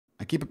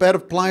I keep a pair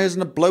of pliers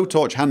and a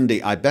blowtorch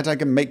handy. I bet I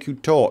can make you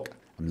talk.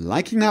 I'm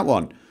liking that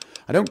one.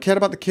 I don't care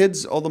about the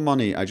kids or the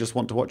money. I just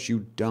want to watch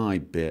you die,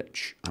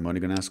 bitch. I'm only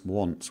going to ask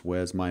once.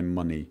 Where's my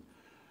money?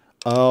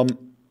 Yeah,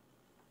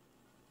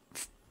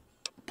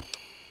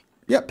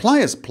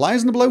 pliers.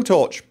 Pliers and a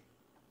blowtorch.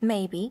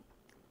 Maybe.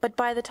 But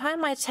by the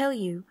time I tell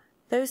you,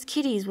 those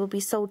kiddies will be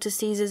sold to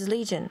Caesar's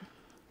Legion,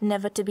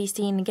 never to be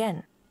seen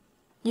again.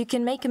 You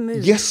can make a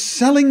move. You're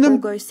selling them or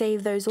go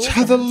save those orphans.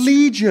 to the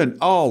Legion.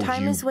 Oh,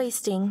 Time is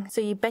wasting, so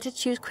you better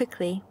choose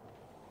quickly.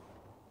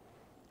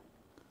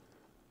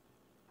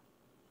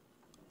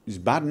 It was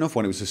bad enough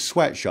when it was a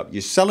sweatshop.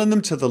 You're selling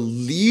them to the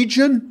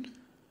Legion?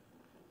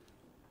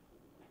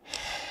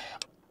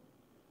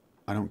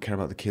 I don't care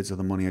about the kids or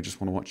the money. I just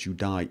want to watch you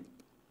die.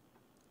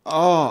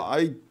 Oh,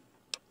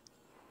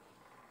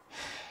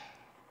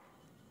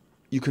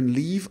 You can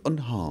leave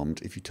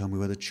unharmed if you tell me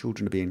where the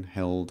children are being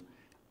held.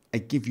 I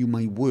give you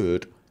my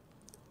word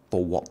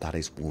for what that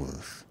is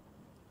worth.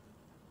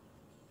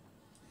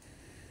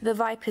 The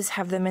Vipers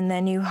have them in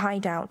their new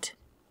hideout,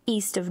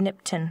 east of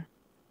Nipton.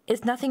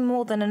 It's nothing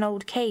more than an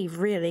old cave,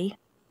 really.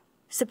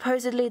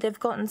 Supposedly they've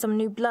gotten some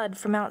new blood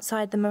from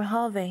outside the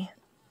Mojave.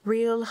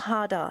 Real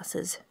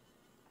hard-asses.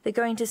 They're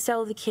going to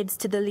sell the kids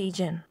to the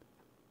Legion.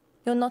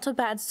 You're not a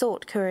bad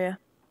sort, Courier.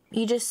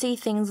 You just see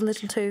things a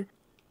little too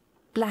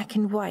black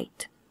and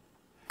white.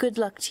 Good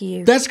luck to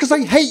you. That's because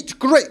I hate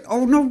great.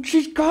 Oh no,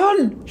 she's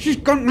gone. She's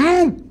gone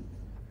now.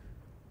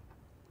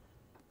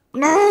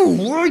 No,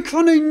 why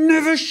can't I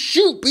never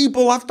shoot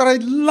people after I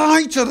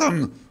lie to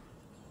them?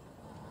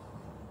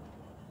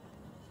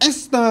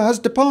 Esther has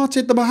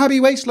departed the Mojave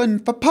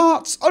Wasteland for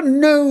parts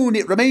unknown.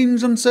 It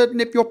remains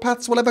uncertain if your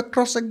paths will ever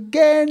cross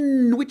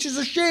again, which is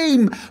a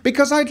shame,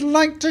 because I'd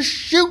like to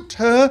shoot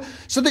her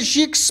so that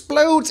she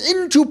explodes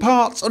into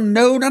parts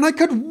unknown and I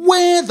could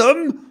wear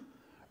them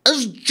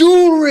as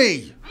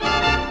jewellery.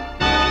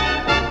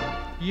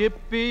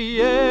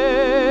 Yippee-yay,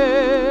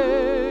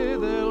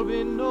 there'll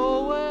be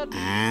nowhere.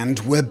 And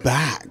we're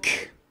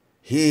back,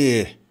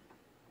 here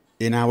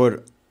in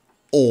our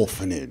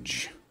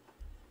orphanage.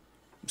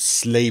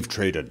 Slave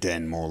trader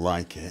den, more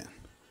like it.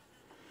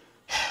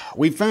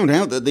 We found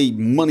out that the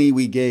money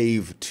we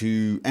gave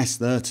to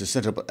Esther to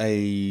set up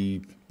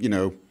a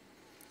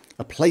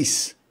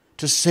place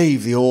to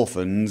save the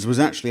orphans was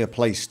actually a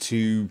place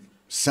to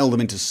sell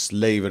them into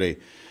slavery.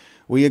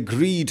 We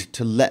agreed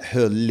to let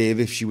her live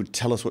if she would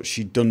tell us what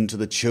she'd done to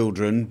the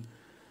children.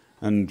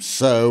 And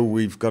so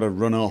we've got to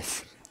run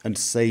off and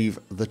save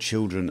the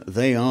children.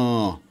 They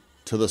are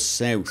to the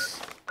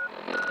south.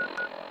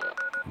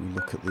 We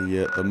look at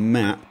the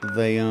map.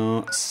 They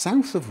are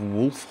south of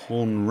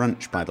Wolfhorn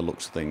Ranch by the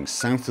looks of things.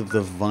 South of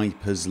the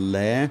Viper's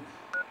Lair.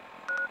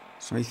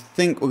 So I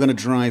think we're going to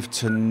drive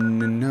to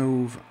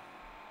Ninove.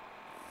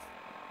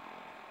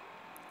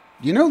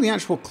 You know, the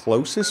actual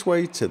closest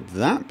way to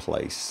that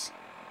place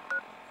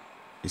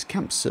is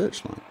Camp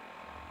Searchlight.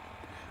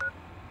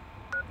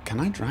 Can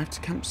I drive to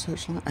Camp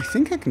Searchlight? I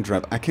think I can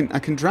drive. I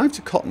can drive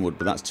to Cottonwood,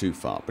 but that's too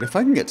far. But if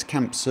I can get to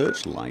Camp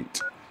Searchlight,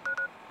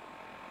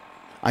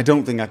 I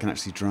don't think I can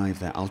actually drive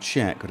there. I'll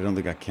check, but I don't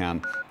think I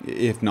can.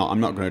 If not, I'm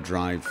not going to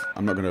drive.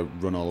 I'm not going to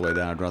run all the way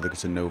there. I'd rather go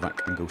to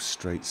Novak and go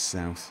straight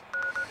south.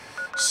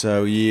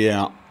 So,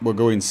 yeah, we're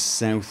going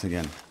south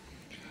again.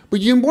 But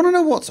you want to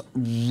know what's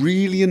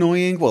really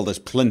annoying? Well, there's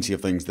plenty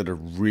of things that are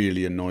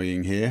really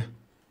annoying here.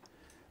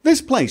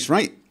 This place,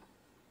 right?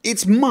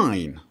 It's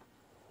mine.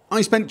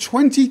 I spent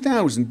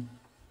 20,000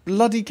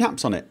 bloody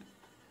caps on it.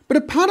 But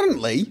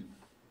apparently,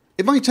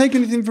 if I take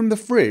anything from the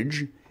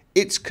fridge,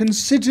 it's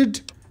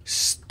considered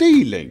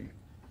stealing.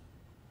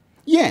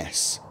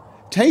 Yes,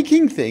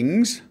 taking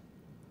things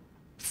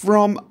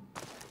from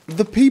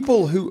the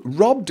people who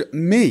robbed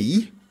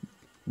me,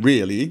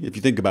 really, if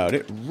you think about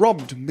it,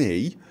 robbed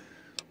me,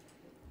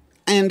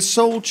 and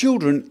sold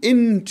children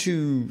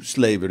into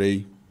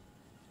slavery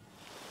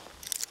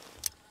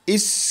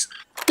is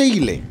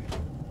stealing.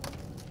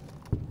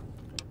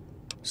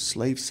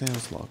 Slave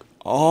sales log.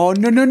 Oh,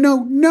 no, no,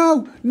 no,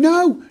 no,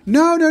 no,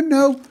 no, no,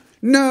 no,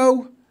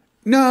 no,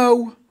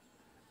 no.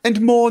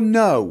 And more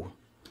no.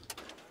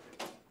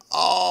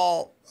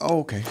 Oh,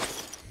 okay.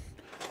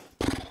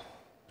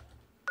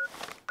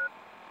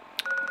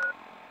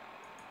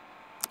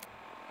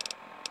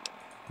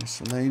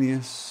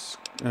 Miscellaneous.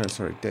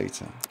 Sorry,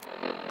 data.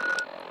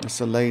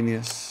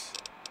 Miscellaneous.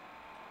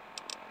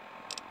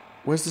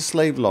 Where's the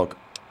slave log?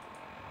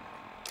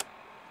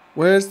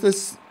 Where's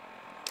this?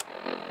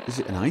 Is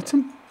it an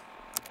item?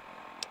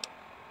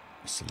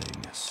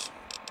 Miscellaneous.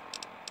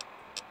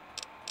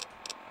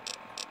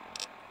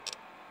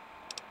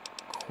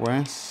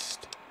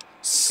 Quest.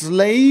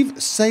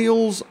 Slave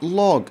sales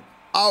log.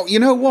 Oh, you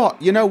know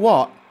what? You know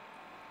what?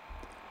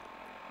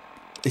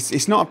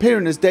 It's not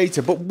appearing as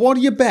data, but what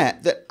do you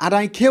bet that had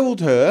I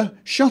killed her,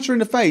 shot her in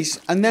the face,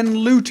 and then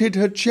looted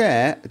her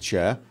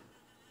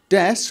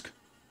desk?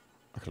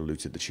 I could have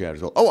looted the chair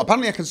as well. Oh,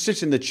 apparently I can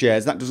sit in the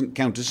chairs. That doesn't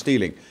count as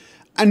stealing.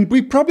 And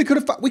we probably could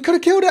have... We could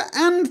have killed her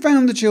and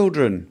found the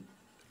children.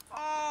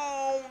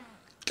 Oh,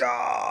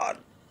 God.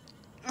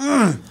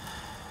 Ugh.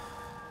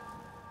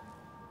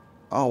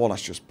 Oh, well,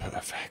 that's just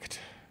perfect.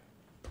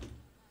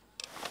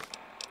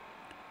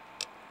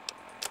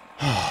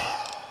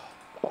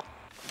 At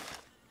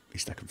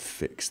least I can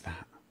fix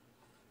that.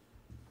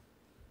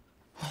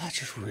 Oh, that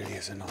just really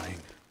is annoying.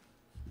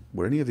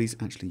 Were any of these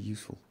actually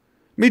useful?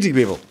 Meeting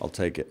people, I'll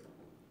take it.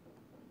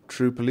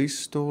 True police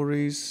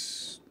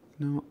stories,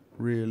 not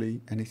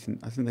really anything.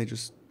 I think they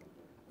just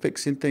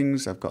fixing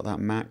things. I've got that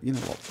map. You know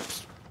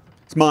what?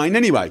 It's mine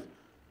anyway.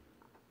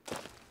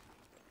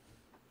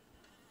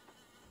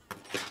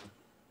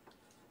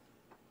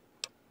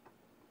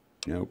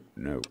 Nope,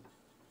 no.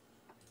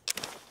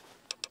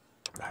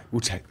 Right,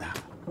 we'll take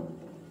that.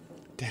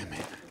 Damn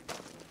it.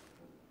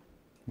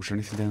 Was there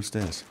anything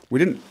downstairs? We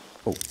didn't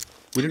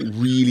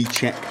really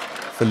check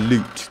for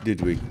loot,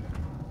 did we?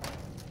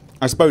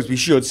 I suppose we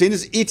should, seeing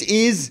as it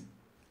is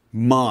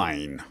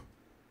mine.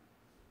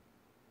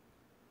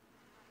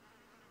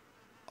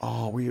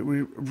 Oh, we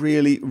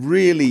really,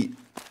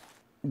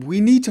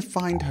 we need to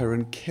find her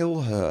and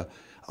kill her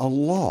a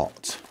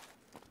lot.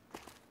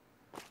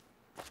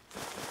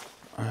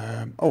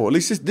 Oh, at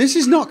least this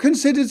is not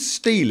considered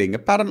stealing.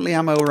 Apparently,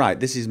 I'm alright.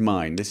 This is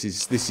mine.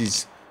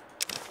 This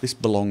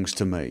belongs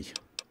to me.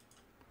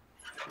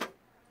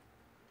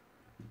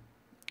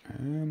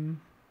 I'm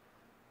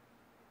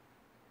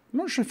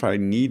not sure if I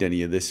need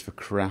any of this for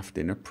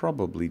crafting. I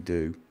probably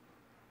do.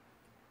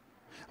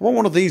 I want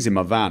one of these in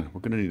my van. We're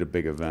going to need a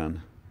bigger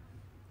van.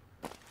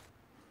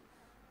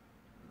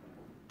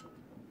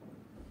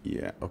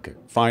 Yeah, okay.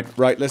 Fine.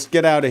 Right, let's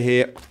get out of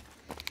here.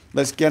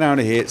 Let's get out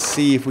of here.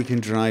 See if we can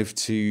drive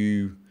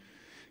to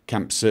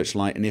Camp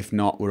Searchlight. And if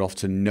not, we're off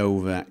to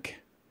Novak.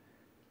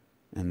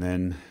 And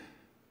then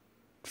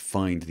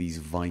find these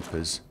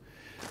vipers.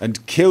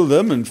 And kill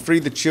them and free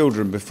the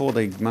children before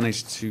they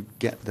manage to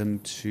get them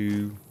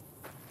to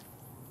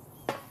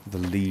the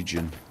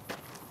Legion.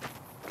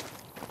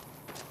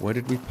 Where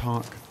did we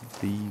park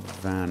the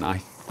van? I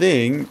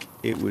think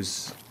it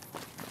was...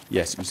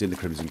 Yes, it was in the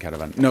Crimson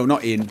Caravan. No,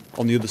 not in.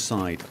 On the other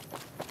side.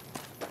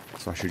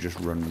 So I should just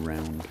run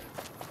round.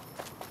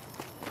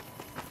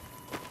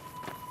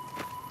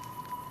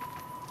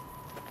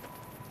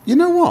 You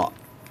know what?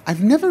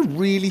 I've never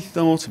really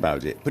thought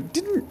about it, but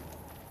didn't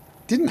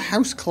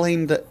House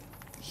claim that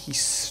he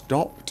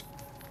stopped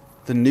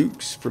the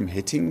nukes from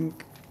hitting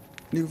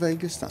New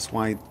Vegas? That's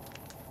why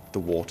the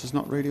water's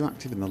not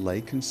radioactive in the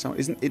lake and so...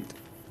 Isn't it...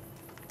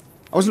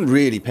 I wasn't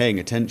really paying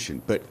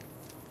attention, but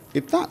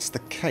if that's the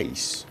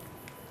case...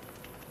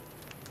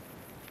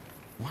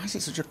 Why is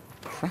it such a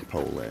crap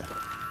hole there?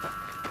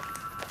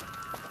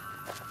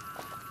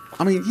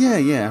 I mean, yeah,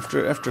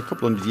 after a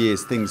couple hundred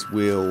years, things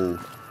will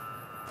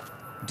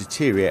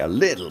deteriorate a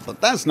little,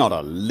 but that's not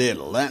a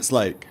little. That's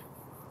like...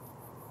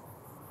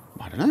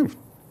 I don't know.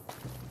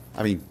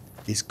 I mean,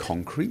 is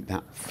concrete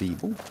that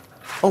feeble?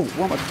 Oh,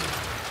 what am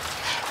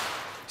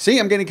I... See,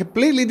 I'm getting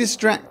completely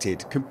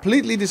distracted.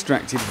 Completely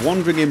distracted,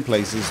 wandering in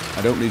places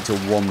I don't need to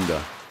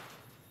wander.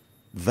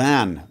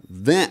 Van.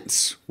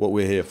 That's what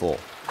we're here for.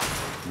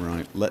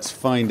 Right, let's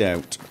find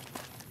out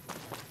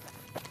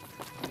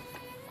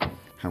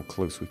how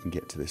close we can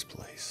get to this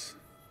place.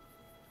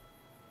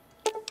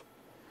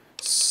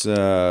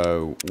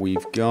 So,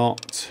 we've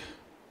got...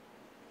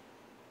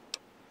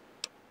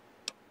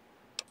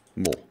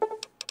 more.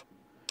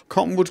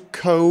 Cottonwood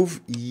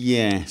Cove,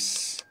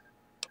 yes.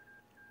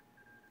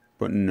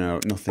 But no,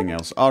 nothing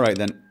else. Alright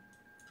then.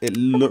 It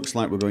looks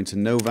like we're going to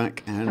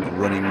Novak and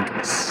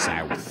running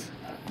south.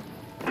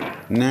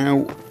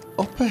 Now,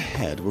 up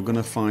ahead we're going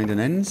to find an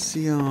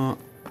NCR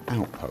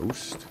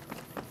outpost.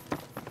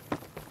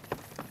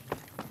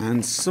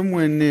 And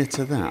somewhere near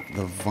to that,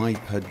 the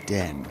Viper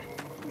Den.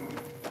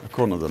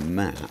 According to the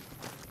map.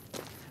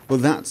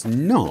 But that's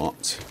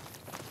not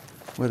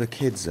where the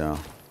kids are.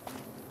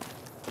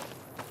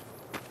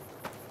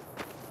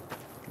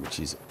 Which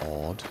is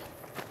odd.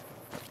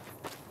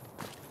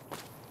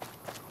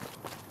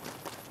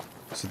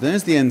 So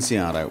there's the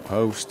NCR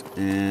outpost,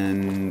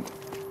 and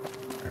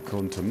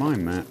according to my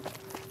map,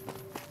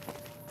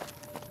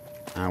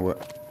 our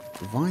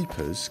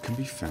Vipers can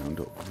be found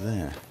up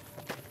there.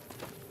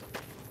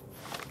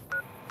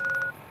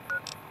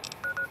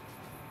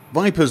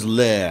 Viper's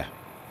Lair.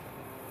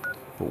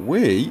 But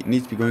we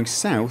need to be going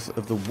south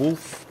of the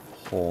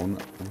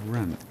Wolfhorn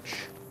Ranch.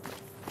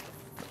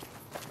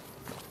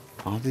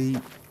 Are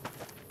the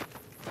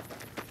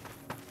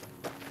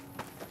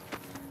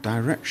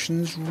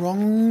directions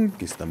wrong?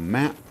 Is the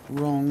map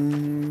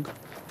wrong?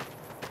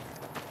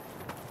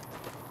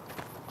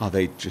 Are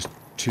they just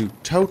two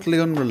totally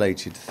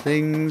unrelated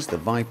things? The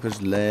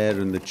Viper's Lair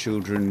and the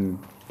children...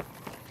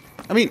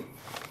 I mean...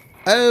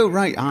 Oh,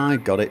 right, I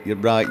got it. You're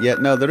right. Yeah,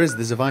 no,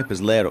 there's a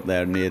Viper's Lair up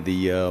there near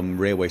the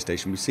railway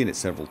station. We've seen it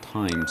several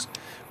times.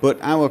 But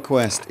our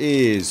quest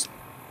is...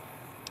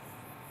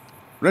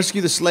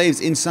 rescue the slaves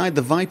inside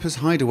the Viper's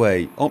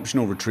hideaway.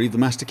 Optional, retrieve the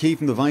master key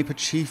from the Viper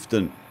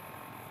chieftain.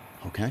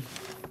 Okay.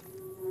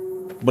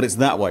 But it's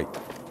that way.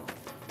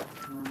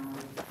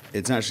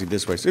 It's actually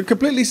this way. So a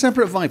completely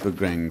separate Viper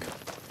gang.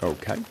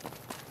 Okay.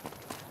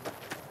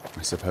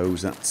 I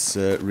suppose that's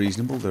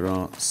reasonable. There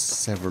are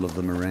several of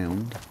them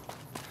around.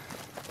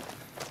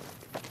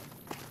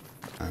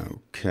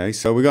 Okay,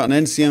 so we got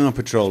an NCR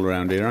patrol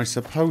around here. I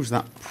suppose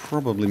that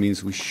probably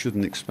means we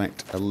shouldn't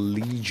expect a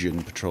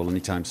Legion patrol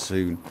anytime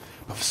soon.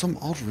 But for some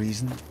odd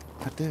reason,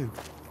 I do.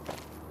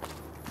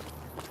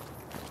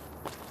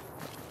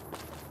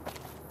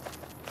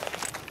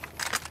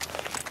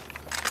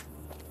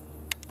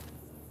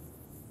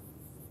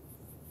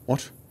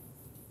 What?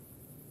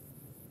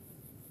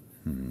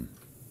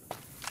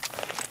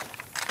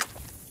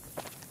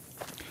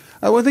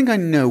 Oh, I think I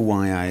know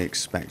why I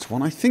expect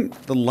one. I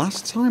think the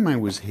last time I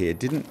was here,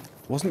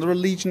 wasn't there a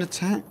Legion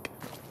attack?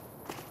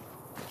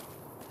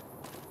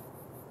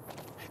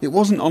 It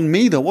wasn't on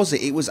me though, was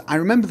it? It was. I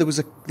remember there was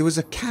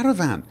a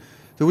caravan.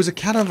 There was a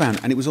caravan,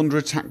 and it was under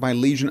attack by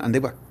Legion, and they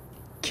were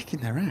kicking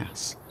their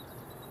ass.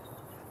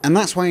 And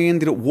that's why I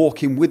ended up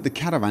walking with the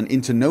caravan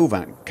into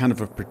Novak, kind of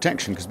for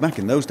protection, because back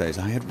in those days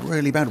I had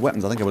really bad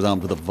weapons. I think I was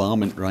armed with a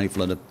varmint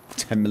rifle and a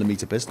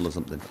 10mm pistol or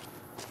something.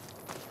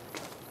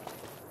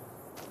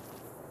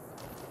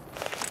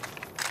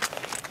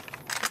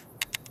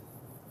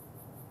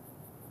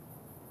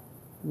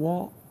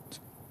 What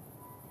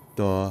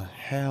the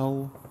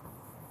hell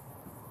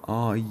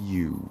are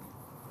you?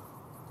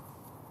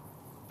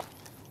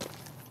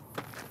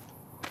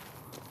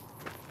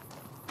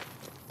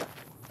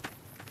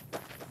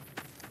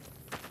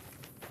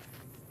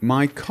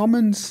 My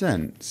common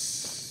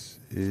sense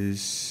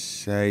is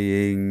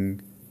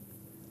saying,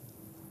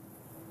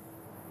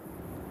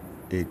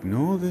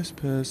 ignore this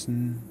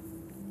person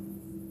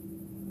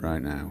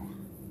right now.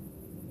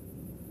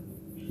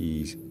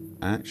 He's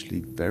actually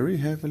very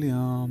heavily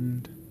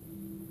armed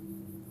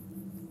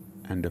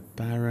and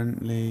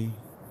apparently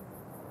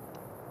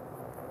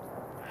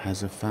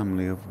has a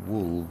family of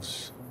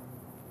wolves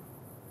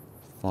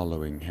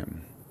following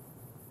him.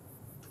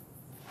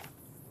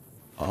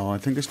 Oh, I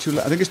think it's too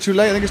late. I think it's too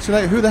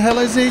late. Who the hell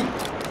is he?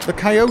 The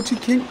Coyote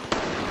King?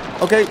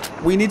 Okay,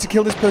 we need to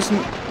kill this person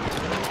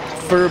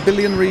for a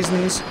billion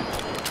reasons.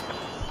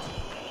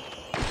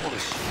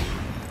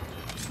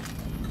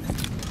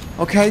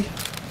 Okay.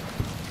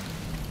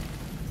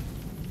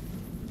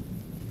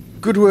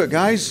 Good work,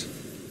 guys.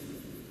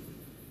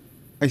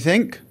 I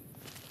think.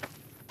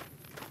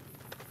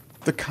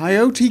 The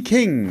Coyote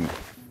King.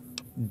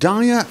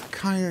 Dire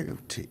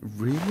Coyote.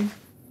 Really?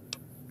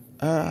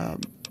 Oh,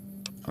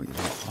 you know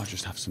what? I'll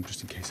just have some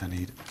just in case I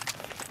need it.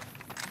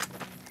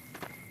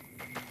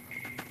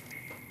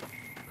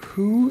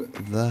 Who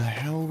the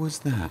hell was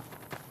that?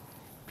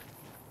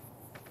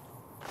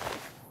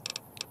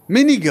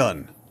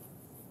 Minigun!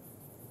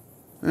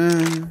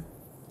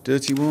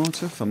 Dirty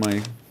water for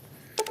my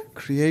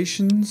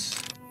creations.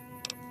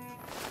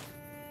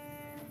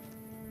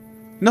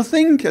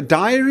 Nothing? A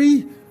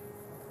diary?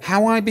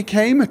 How I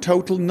became a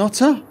total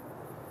nutter?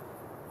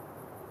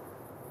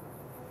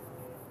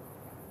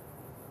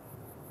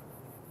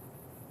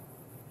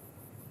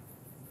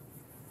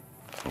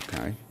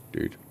 Okay,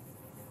 dude.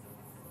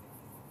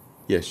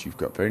 Yes, you've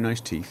got very nice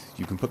teeth.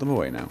 You can put them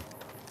away now.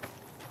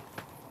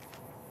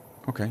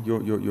 Okay, you're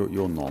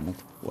normal.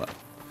 Well,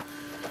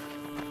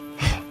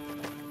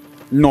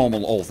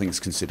 normal, all things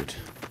considered.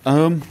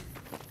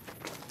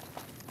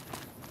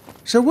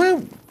 So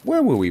where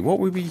were we? What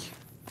were we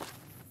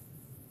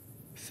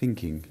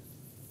thinking?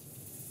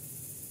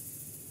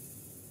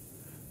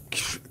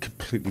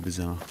 Completely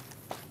bizarre.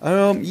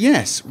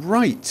 Yes,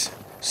 right.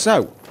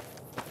 So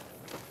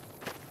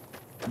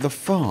the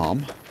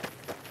farm.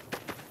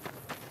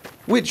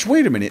 Which,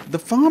 wait a minute, the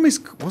farm is...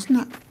 Wasn't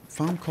that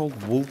farm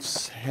called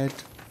Wolf's Head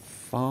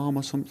Farm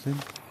or something?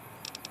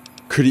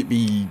 Could it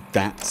be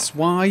that's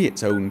why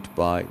it's owned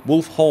by...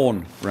 Wolf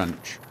Horn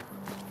Ranch.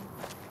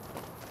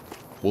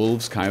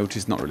 Wolves,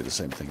 coyotes, not really the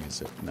same thing,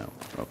 is it? No.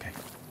 Okay.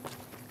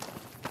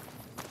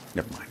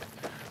 Never mind.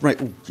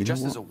 Right, ooh, you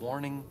Just know what? as a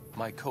warning,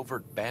 my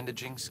covert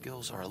bandaging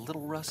skills are a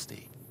little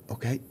rusty.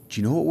 Okay,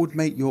 do you know what would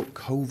make your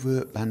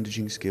covert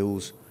bandaging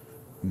skills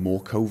more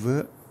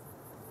covert?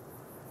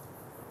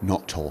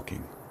 Not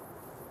talking.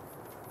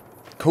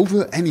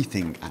 Covert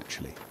anything,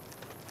 actually.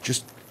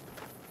 Just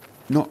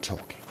not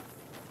talking.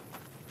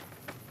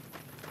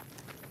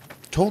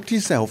 Talk to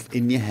yourself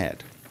in your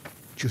head.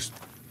 Just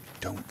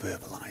don't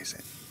verbalize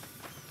it.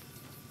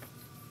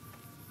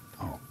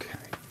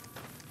 Okay.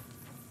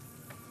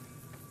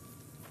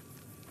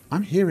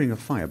 I'm hearing a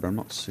fire, but I'm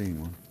not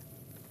seeing one.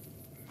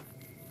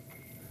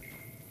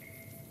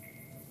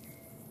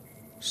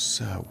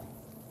 So,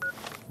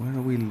 where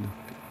are we looking?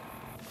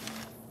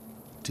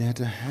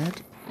 Dead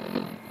ahead?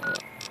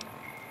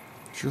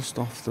 Just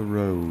off the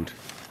road.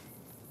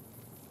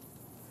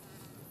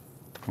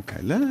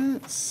 Okay,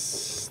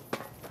 let's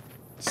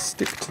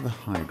stick to the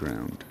high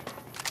ground.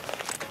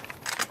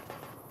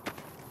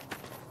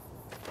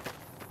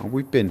 Oh,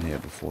 we've been here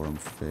before, I'm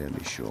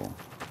fairly sure.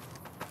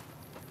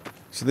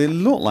 So they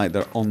look like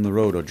they're on the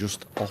road or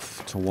just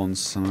off to one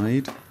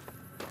side.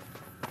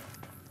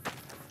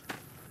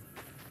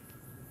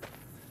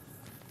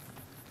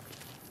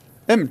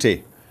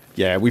 Empty.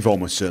 Yeah, we've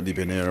almost certainly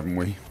been here, haven't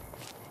we?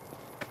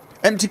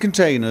 Empty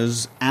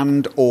containers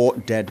and or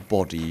dead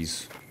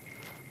bodies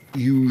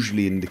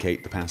usually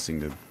indicate the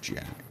passing of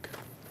Jack.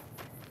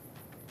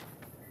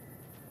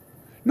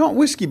 Not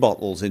whiskey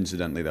bottles,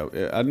 incidentally, though.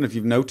 I don't know if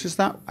you've noticed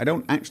that. I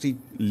don't actually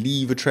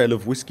leave a trail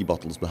of whiskey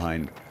bottles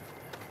behind.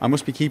 I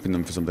must be keeping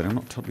them for something. I'm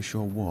not totally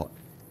sure what.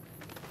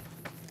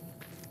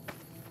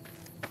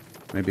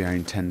 Maybe I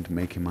intend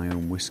making my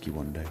own whiskey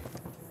one day.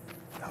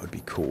 That would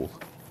be cool.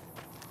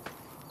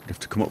 I'd have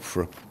to come up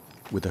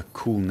with a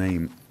cool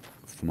name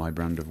for my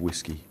brand of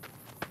whiskey.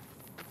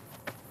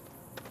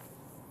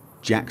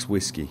 Jack's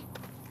Whiskey.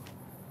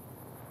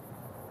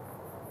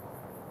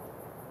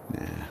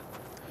 Nah.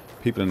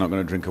 People are not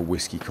going to drink a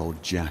whiskey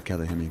called Jack, are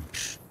they? I mean,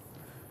 psh.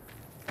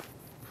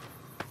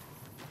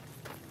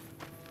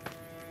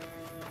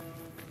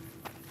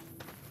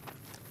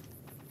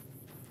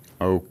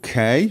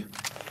 Okay.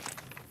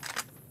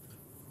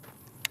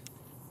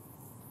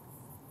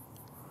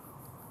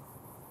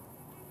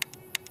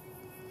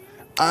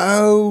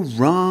 Oh,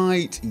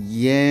 right.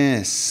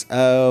 Yes.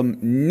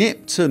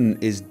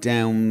 Nipton is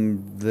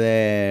down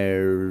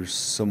there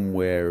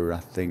somewhere, I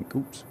think.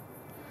 Oops.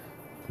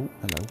 Oh,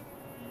 hello.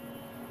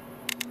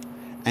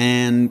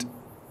 And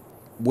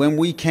when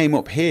we came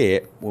up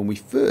here, when we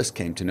first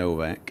came to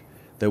Novak,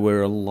 there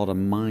were a lot of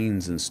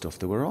mines and stuff.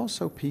 There were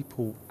also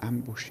people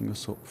ambushing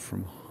us up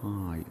from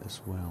high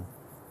as well.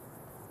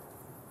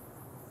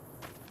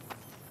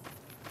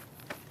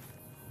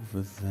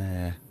 Over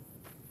there.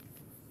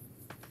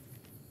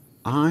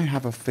 I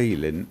have a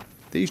feeling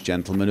these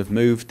gentlemen have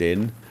moved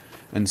in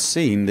and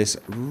seen this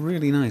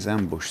really nice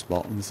ambush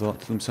spot and thought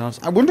to themselves,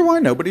 I wonder why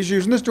nobody's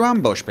using this to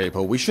ambush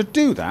people. We should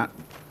do that.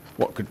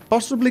 What could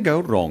possibly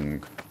go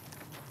wrong?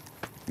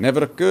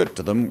 Never occurred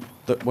to them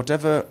that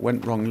whatever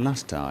went wrong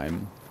last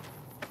time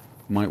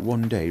might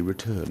one day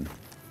return.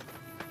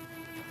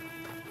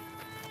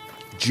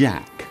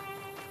 Jack.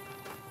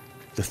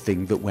 The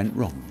thing that went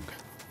wrong.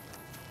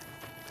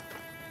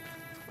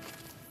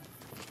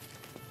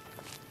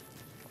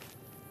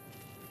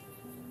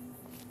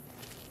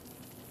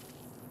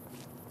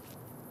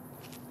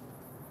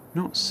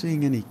 Not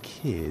seeing any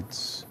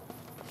kids.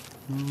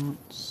 Not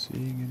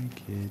seeing any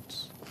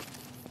kids.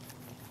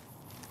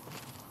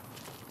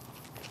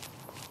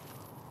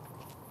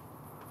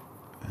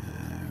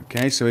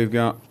 Okay, so we've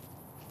got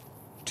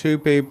two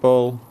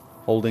people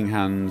holding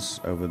hands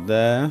over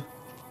there.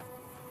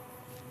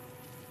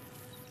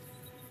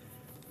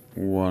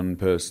 One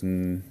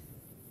person...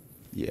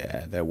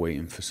 Yeah, they're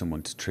waiting for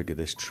someone to trigger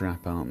this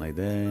trap, aren't they?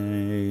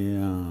 They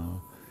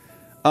are.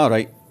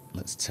 Alright,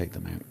 let's take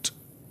them out.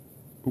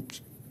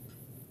 Oops.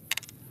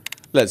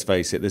 Let's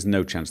face it, there's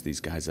no chance these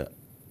guys are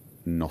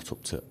not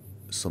up to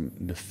some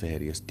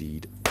nefarious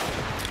deed.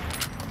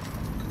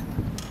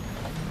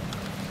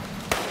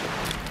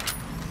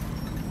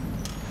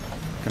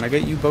 Can I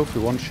get you both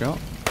with one shot?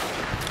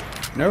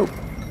 Nope.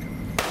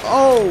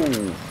 Oh!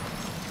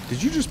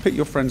 Did you just pick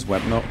your friend's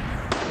weapon up?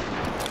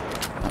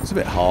 That was a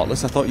bit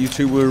heartless. I thought you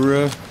two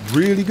were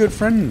really good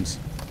friends.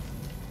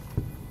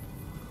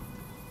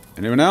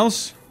 Anyone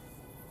else?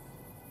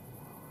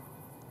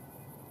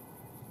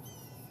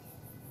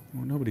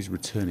 Well, nobody's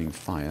returning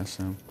fire,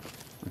 so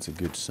that's a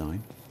good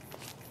sign.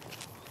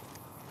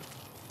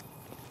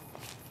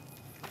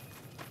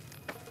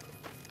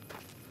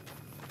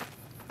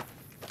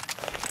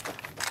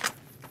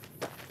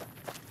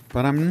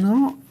 But I'm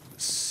not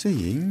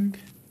seeing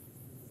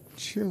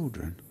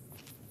children.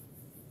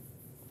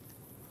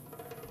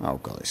 Oh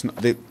god, it's not...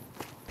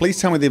 Please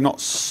tell me they've not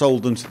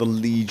sold them to the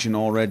Legion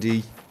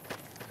already.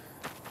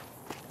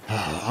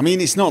 I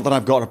mean, it's not that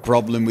I've got a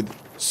problem with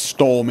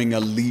storming a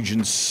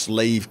Legion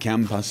slave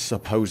camp. I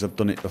suppose I've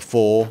done it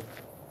before.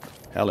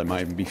 Hell, it might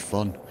even be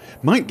fun.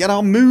 Might get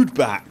our mood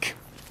back.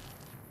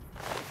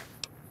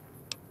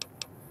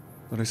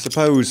 But I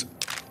suppose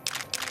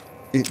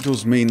it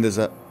does mean there's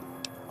a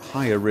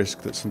higher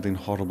risk that something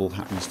horrible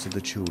happens to the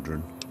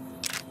children.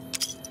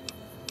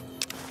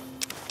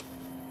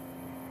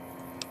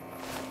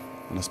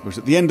 And I suppose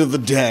at the end of the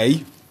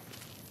day,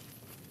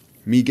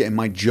 me getting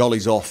my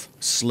jollies off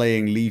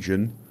slaying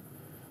Legion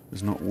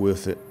is not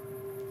worth it.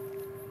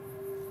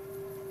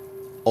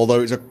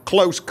 Although it's a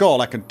close call,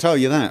 I can tell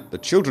you that. The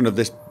children of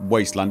this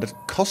wasteland are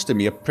costing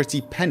me a pretty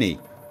penny.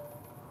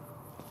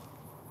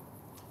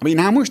 I mean,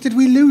 how much did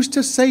we lose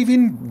to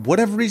saving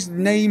whatever his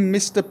name,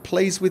 Mr.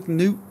 Plays with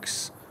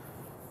Nukes?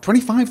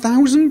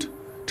 25,000?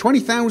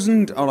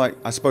 20,000? Alright,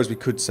 I suppose we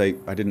could say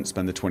I didn't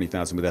spend the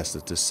 20,000 with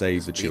Esther to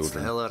save the children. Beats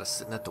the hell out of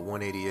sitting at the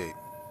 188.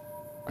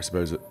 I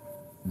suppose that...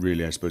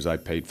 Really, I suppose I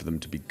paid for them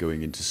to be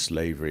going into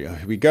slavery. Oh,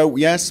 here we go.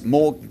 Yes,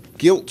 more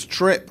guilt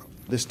trip.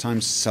 This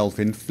time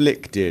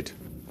self-inflicted.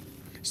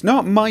 It's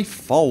not my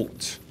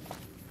fault.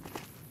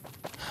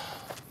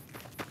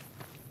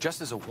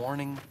 Just as a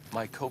warning,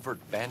 my covert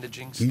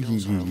bandaging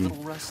skills are a little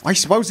rusty. I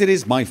suppose it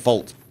is my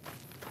fault.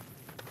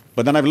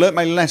 But then I've learnt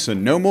my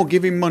lesson. No more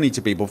giving money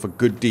to people for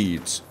good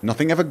deeds.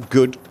 Nothing ever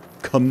good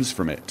comes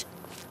from it.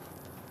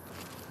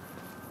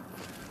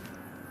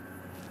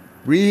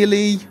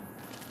 Really?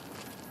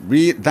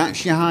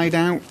 That's your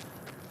hideout?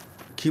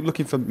 Keep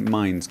looking for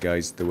mines,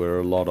 guys. There were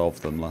a lot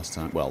of them last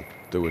time. Well,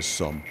 there was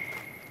some.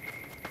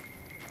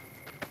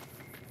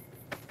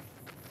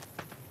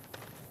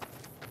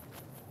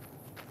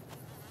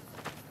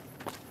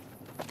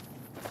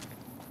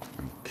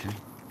 Okay.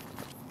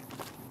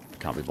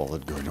 Can't be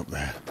bothered going up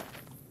there.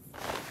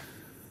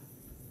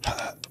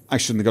 I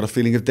shouldn't have got a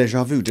feeling of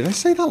deja vu. Did I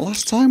say that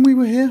last time we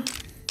were here?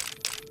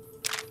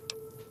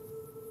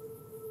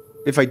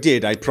 If I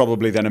did, I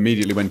probably then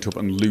immediately went up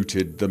and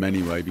looted them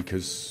anyway,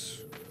 because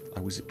I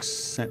was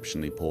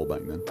exceptionally poor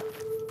back then.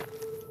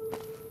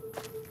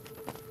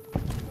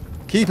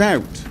 Keep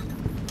out.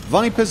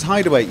 Viper's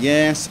Hideaway.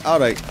 Yes.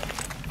 Alright.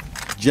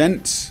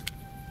 Gents.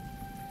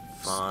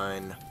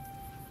 Fine.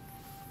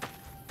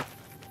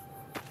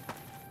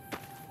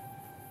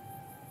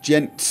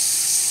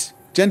 Gents.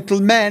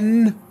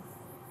 Gentlemen.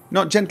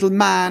 Not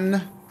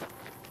gentleman.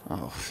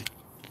 Oh.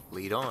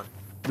 Lead on.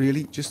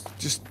 Really? Just...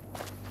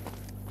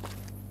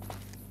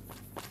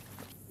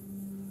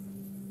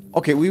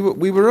 Okay, we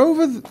were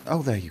over...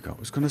 Oh, there you go. I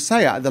was going to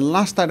say, the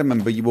last I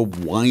remember, you were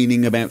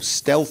whining about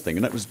stealthing,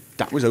 and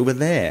that was over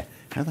there.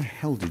 How the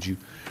hell did you...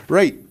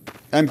 Right,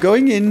 I'm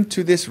going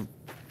into this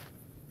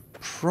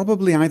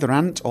probably either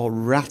ant or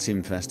rat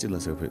infested.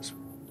 Let's hope it's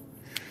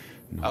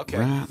not Okay,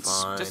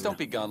 rats. Fine. just don't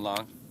be gone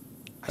long.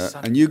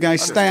 And you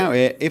guys stay out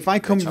here. If I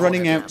come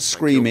running out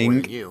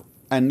screaming,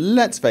 and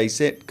let's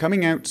face it,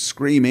 coming out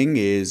screaming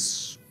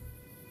is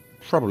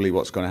probably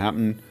what's going to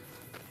happen.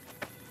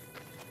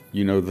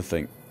 You know the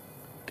thing.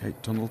 Okay,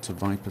 tunnel to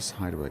Viper's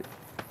Hideaway.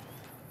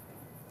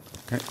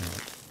 Okay.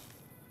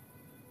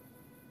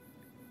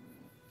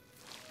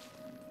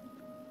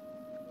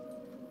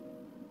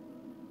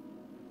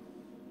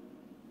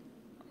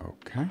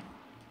 Okay.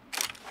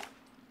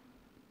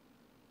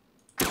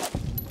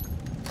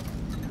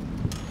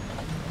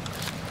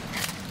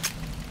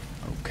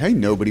 Okay,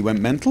 nobody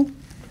went mental.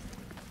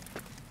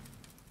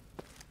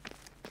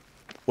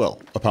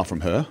 Well, apart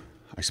from her,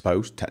 I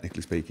suppose,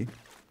 technically speaking.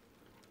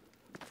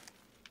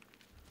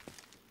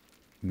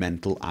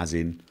 Mental as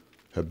in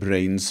her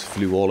brains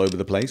flew all over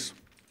the place.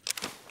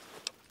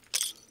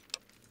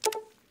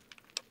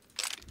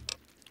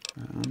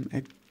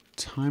 Egg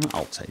timer,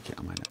 I'll take it.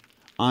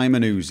 I'm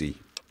an Uzi.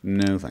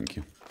 No, thank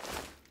you.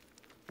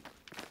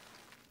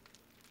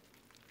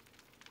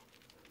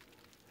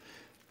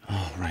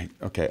 Oh, right.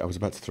 Okay, I was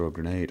about to throw a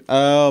grenade.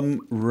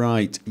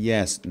 Right.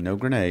 Yes, no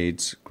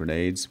grenades.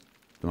 Grenades.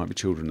 There might be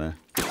children there.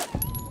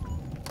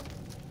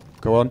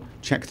 Go on.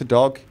 Check the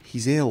dog.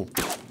 He's ill.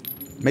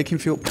 Make him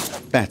feel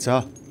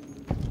better.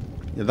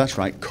 Yeah, that's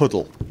right.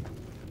 Cuddle.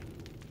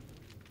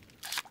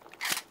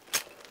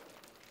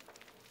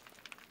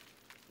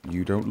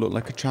 You don't look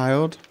like a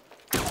child.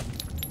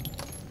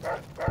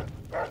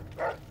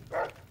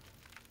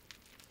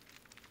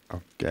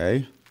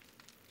 Okay.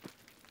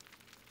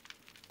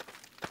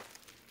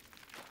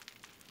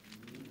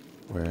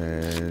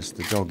 Where's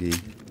the doggy?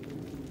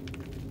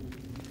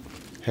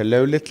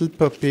 Hello, little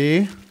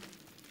puppy.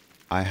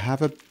 I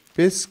have a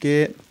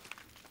biscuit.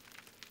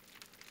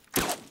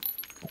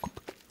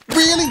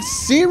 Really?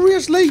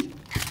 Seriously?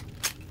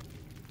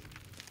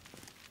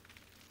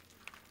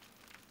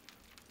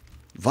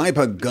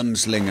 Viper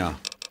Gunslinger.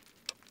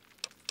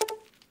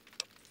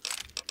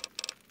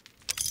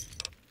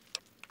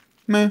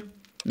 Meh.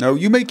 No,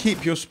 you may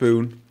keep your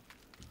spoon.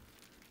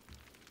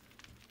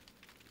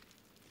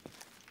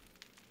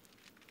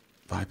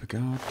 Viper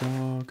guard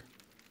dog.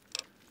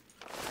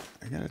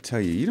 I gotta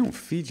tell you, you don't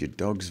feed your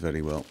dogs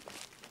very well.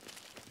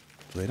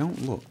 They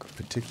don't look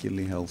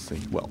particularly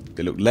healthy. Well,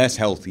 they look less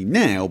healthy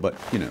now, but,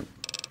 you know.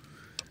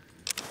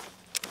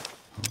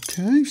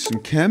 Okay, some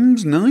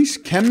chems, nice.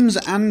 Chems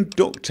and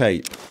duct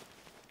tape.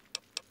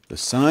 The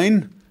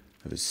sign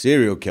of a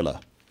serial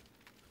killer.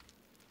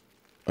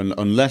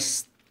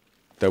 Unless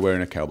they're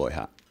wearing a cowboy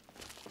hat.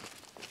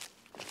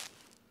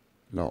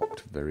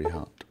 Locked, very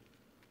hot.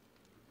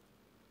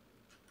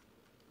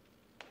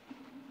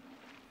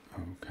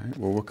 Okay,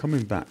 well, we're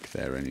coming back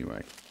there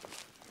anyway.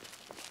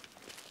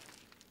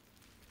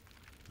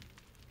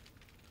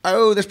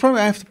 Oh, there's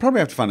probably I have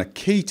to find a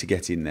key to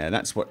get in there.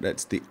 That's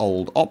the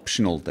old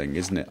optional thing,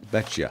 isn't it? I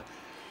bet you.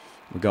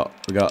 We got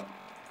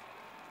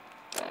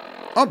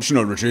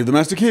optional. Retrieve the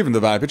master key from the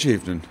Viper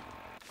Chieftain.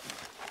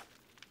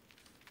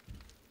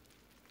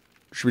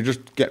 Should we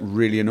just get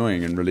really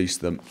annoying and release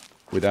them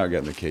without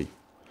getting the key,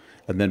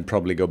 and then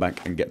probably go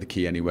back and get the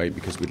key anyway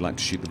because we'd like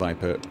to shoot the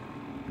Viper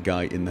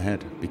guy in the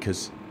head?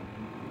 Because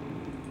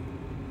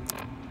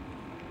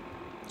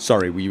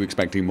sorry, were you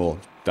expecting more?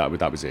 That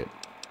was it.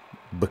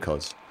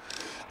 Because.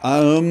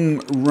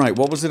 Right,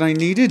 what was it I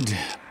needed?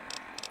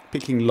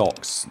 Picking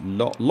locks.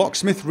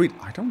 Locksmith read.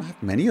 I don't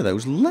have many of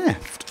those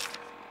left.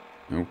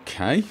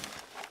 Okay.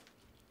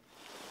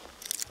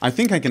 I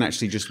think I can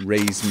actually just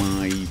raise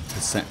my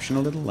perception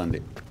a little and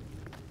it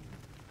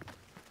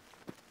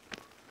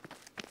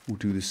will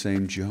do the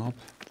same job.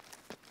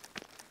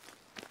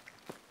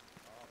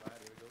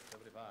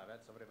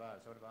 at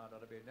 75, 75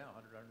 on a bid now,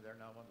 100 under there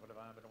now,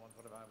 125, but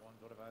 125,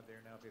 125 there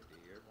now, 50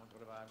 here,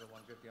 125 to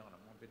 150 on them,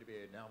 150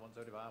 bid now,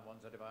 175,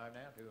 175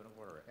 now, 2 and a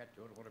quarter, at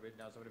 2 and a quarter bid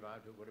now,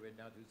 75, 2 quarter bid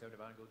now,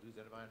 275, go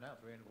 275 now,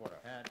 3 and a quarter,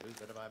 at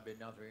 275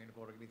 bid now, 3 and a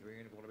quarter, give me 3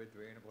 and a quarter bid,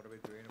 3 and a quarter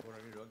bid, 3 and a quarter,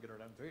 get her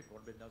down, 3 and a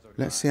quarter bid now,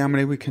 75. Let's see how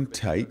many we can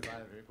take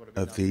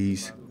of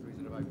these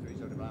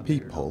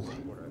people.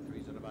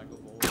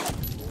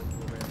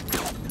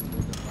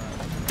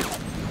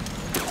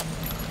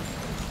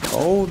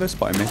 Oh, they're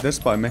spotting me. They're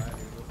spotting me.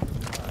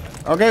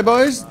 Okay,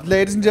 boys,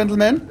 ladies and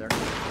gentlemen,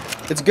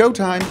 it's go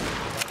time.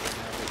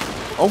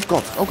 Oh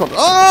god! Oh god!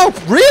 Oh,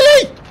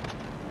 really?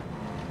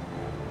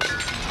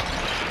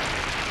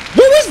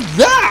 What was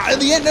that at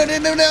the end? No, no,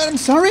 no, no! I'm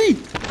sorry.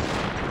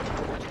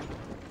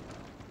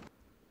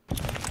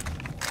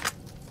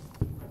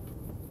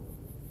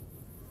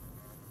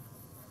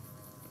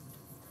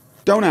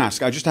 Don't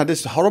ask. I just had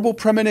this horrible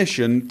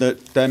premonition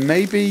that there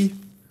may be...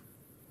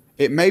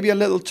 It may be a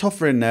little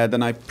tougher in there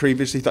than I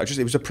previously thought.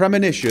 It was a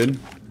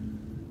premonition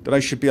that I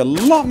should be a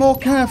lot more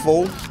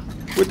careful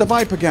with the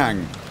Viper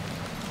Gang.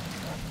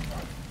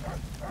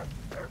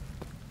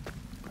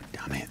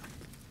 Damn it.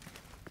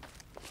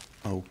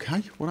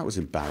 Okay. Well, that was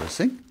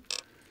embarrassing.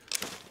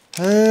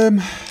 Yeah,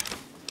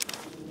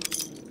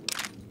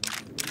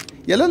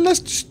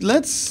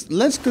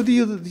 let's go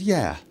the other...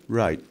 Yeah,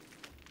 right.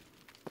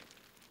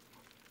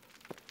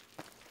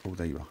 Oh,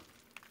 there you are.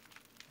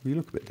 You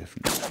look a bit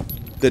different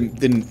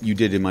than you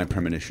did in my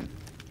premonition.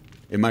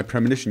 In my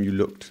premonition, you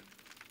looked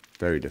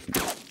very different.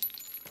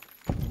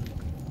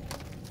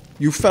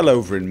 You fell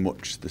over in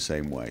much the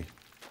same way.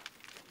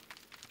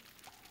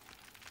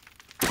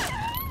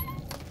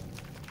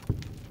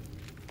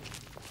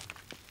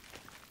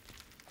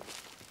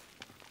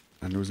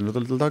 And there was another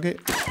little doggy.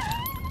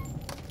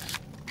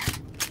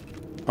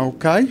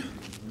 Okay.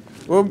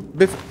 Well,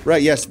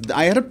 right, yes,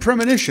 I had a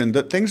premonition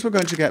that things were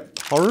going to get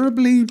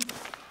horribly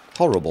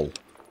horrible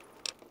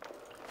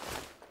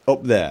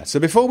up there. So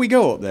before we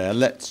go up there,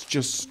 let's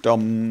just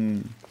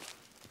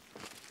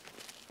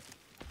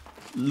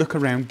look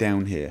around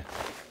down here.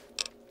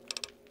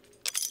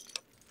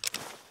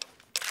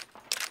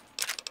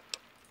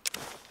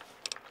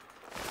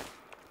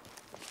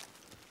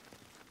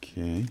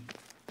 Okay.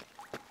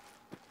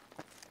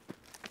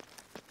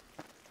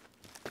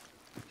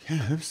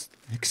 Yeah, there's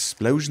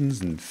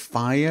explosions and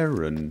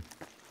fire and...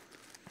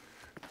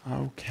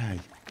 Okay.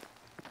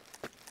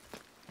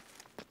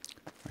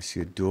 I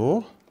see a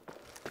door.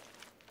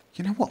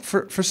 You know what?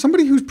 For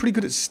somebody who's pretty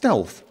good at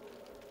stealth,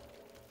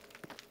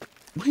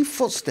 my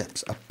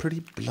footsteps are pretty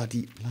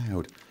bloody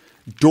loud.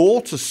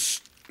 Door to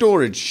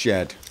storage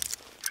shed.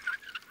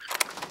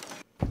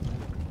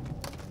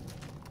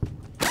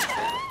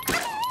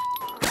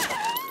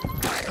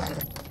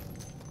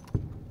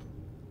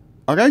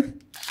 Okay.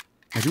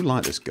 I do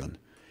like this gun.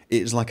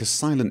 It is like a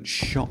silent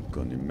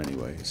shotgun in many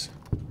ways.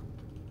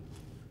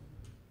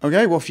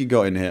 Okay, what have you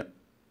got in here?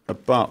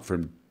 Apart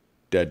from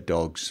dead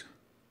dogs.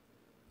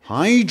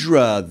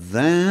 Hydra!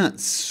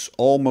 That's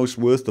almost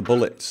worth the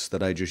bullets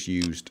that I just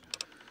used.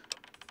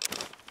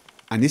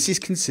 And this is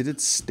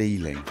considered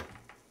stealing.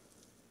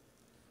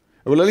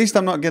 Well, at least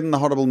I'm not getting the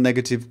horrible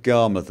negative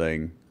karma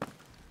thing.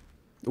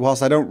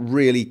 Whilst I don't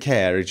really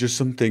care, it's just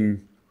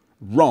something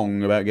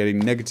wrong about getting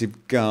negative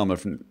karma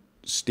from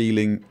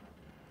stealing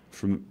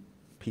from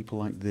people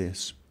like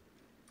this.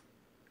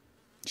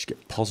 You should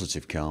get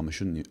positive karma,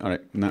 shouldn't you?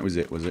 Alright, and that was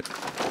it, was it?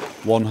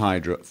 1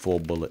 Hydra, 4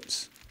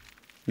 bullets.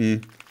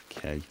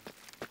 Okay.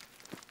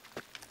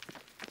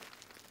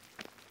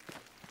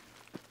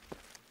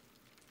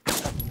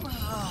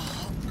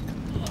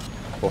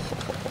 Oh,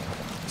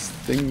 this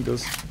thing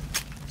does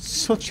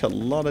such a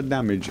lot of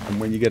damage, and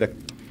when you get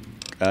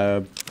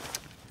a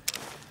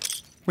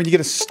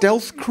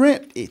stealth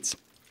crit, it's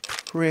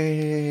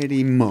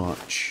pretty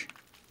much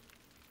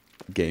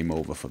game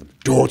over for them.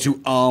 Door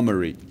to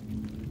armory.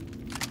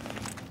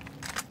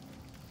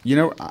 You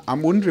know,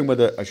 I'm wondering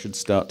whether I should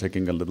start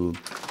taking a little...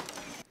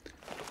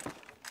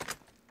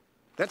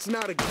 That's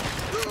not a...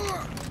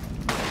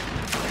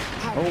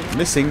 Oh,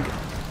 missing.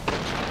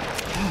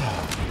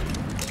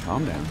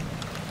 Calm down.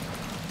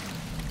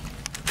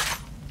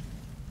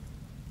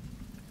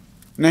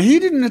 Now, he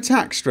didn't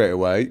attack straight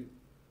away.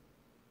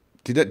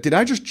 Did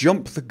I just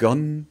jump the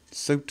gun,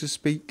 so to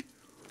speak?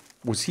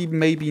 Was he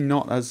maybe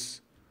not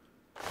as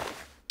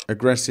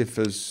aggressive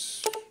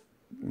as...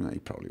 Well, he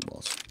probably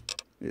was.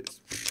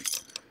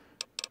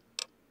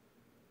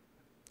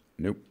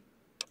 Nope.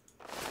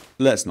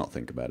 Let's not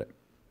think about it.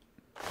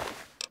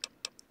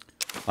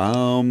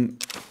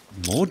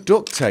 More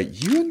duct tape.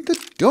 You and the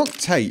duct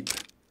tape.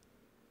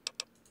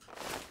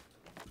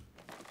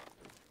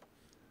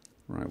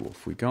 Right, what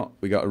have we got?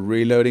 We got a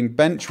reloading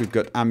bench. We've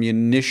got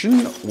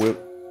ammunition.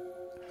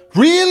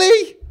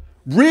 Really?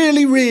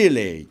 Really,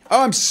 really?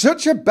 Oh, I'm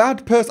such a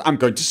bad person. I'm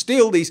going to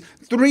steal these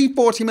 3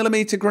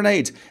 40mm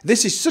grenades.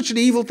 This is such an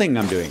evil thing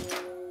I'm doing.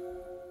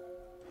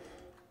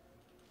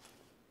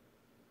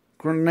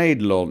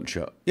 Grenade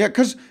launcher. Yeah,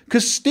 because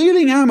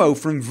stealing ammo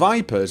from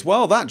Vipers,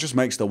 well, that just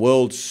makes the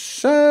world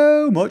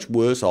so much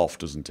worse off,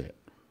 doesn't it?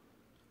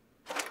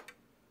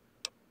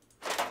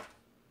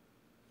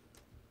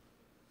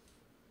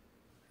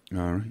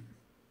 Alright.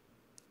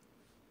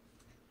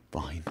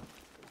 Fine.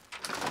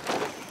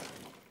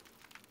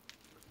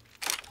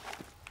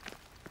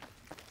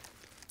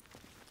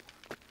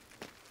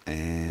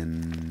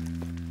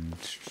 And...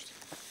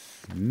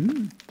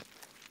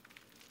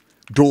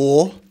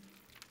 door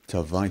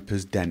to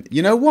Viper's Den.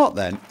 You know what,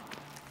 then?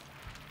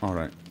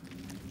 Alright.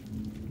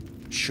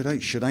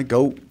 Should I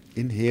go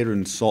in here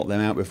and sort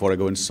them out before I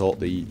go and sort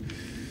the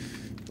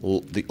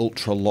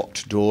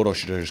ultra-locked door, or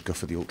should I just go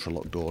for the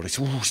ultra-locked door? It's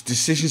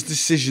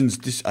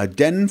decisions. A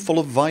den full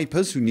of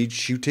vipers who need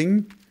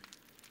shooting.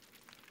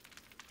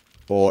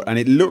 And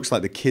it looks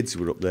like the kids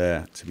were up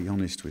there. To be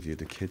honest with you,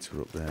 the kids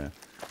were up there.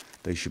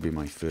 They should be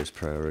my first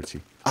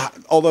priority.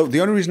 Although, the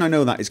only reason I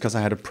know that is because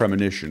I had a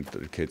premonition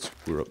that the kids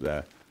were up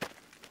there.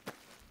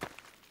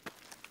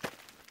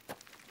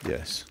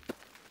 Yes.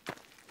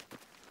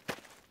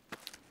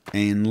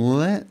 And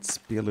let's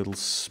be a little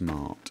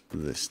smart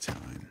this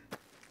time.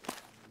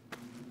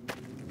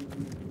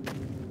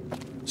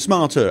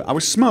 Smarter. I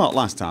was smart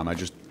last time, I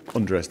just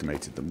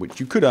underestimated them, which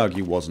you could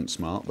argue wasn't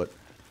smart, but...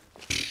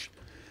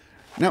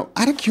 Now,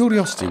 out of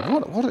curiosity,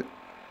 what are...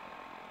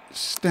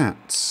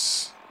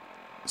 Stats...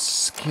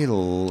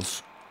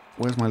 Skills...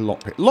 Where's my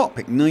lockpick?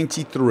 Lockpick,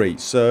 93.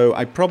 So,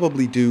 I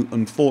probably do,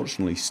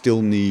 unfortunately,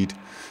 still need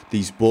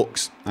these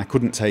books. I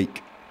couldn't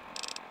take...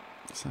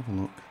 Let's have a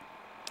look.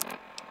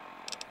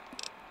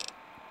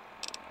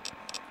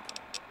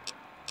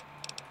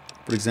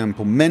 For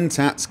example,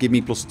 Mentats give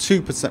me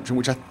 +2 perception,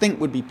 which I think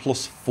would be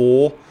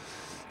 +4.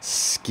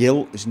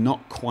 Skill is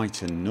not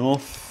quite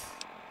enough.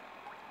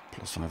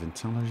 +5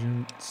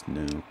 intelligence,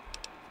 no.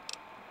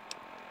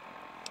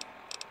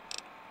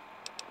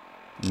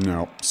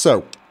 No.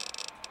 So,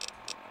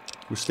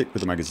 we'll stick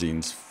with the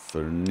magazines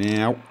for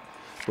now.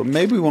 But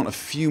maybe we want a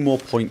few more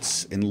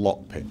points in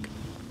lockpick.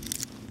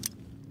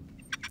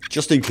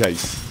 Just in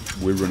case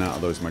we run out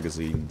of those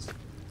magazines.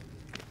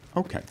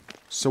 Okay,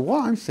 so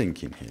what I'm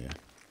thinking here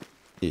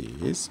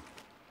is...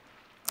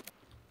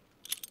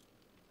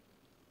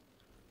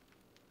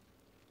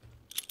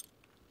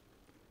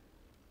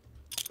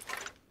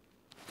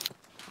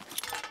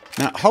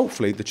 Now,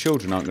 hopefully the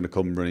children aren't going to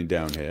come running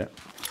down here.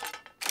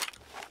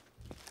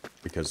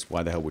 Because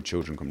why the hell would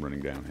children come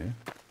running down here?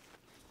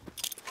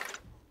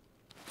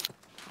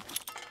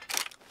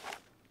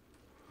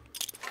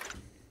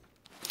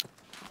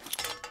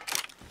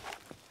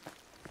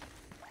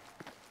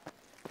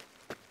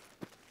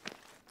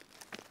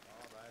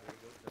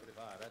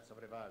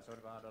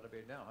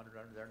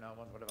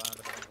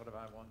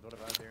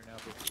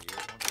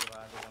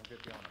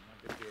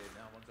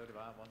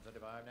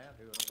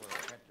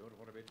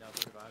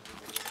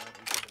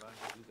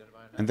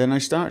 And then I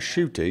start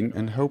shooting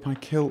and hope I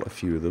kill a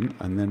few of them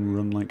and then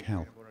run like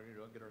hell.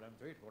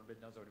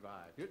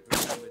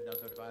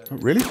 Oh,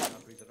 really?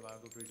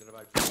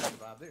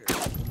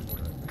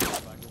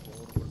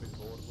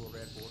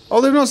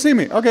 Oh, they've not seen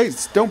me. Okay,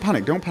 don't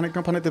panic, don't panic,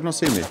 don't panic. They've not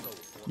seen me.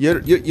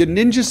 You're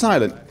ninja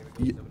silent.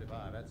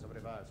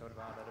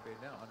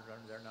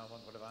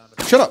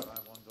 Shut up.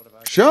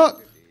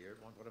 Shut.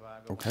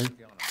 Okay.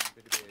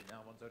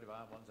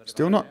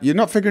 Still not. You're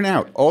not figuring it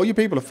out. All you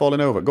people are falling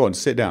over. Go on,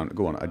 sit down.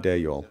 Go on. I dare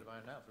you all.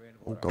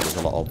 Oh god, there's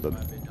a lot of them.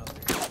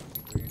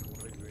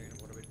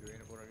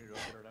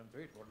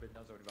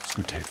 It's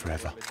gonna take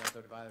forever.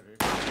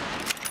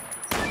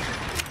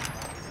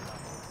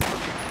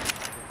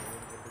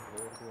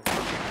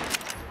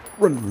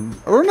 Run.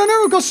 Oh,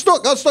 no, got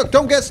stuck, got stuck.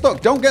 Don't get stuck,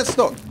 don't get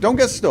stuck, don't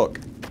get stuck.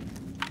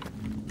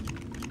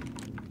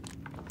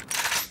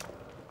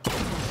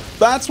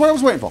 That's what I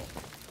was waiting for.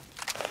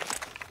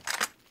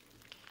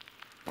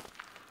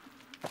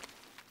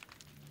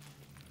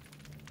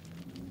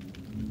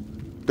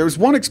 There was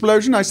one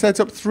explosion, I set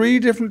up 3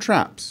 different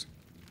traps.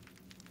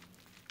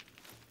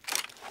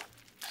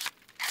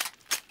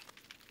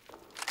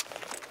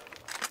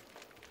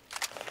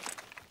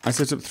 I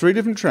set up 3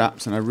 different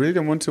traps, and I really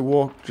don't want to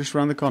walk just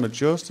around the corner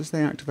just as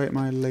they activate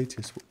my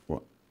latest...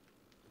 What?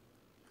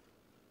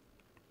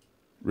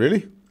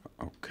 Really?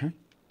 Okay.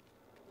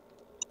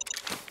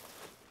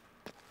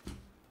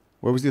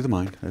 Where was the other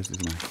mine? There's the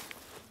other mine.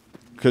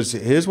 Because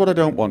here's what I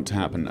don't want to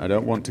happen. I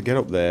don't want to get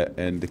up there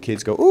and the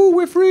kids go, "Oh,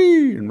 we're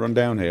free!" and run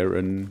down here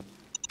and...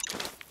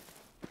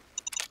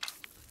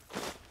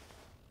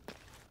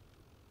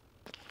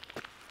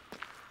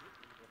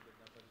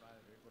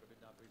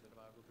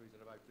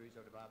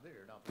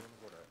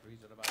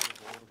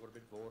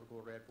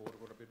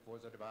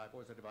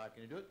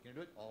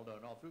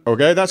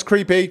 Okay, that's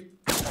creepy.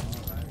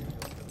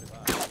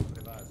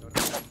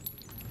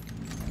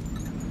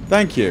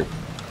 Thank you.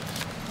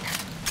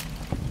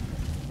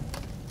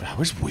 That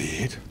was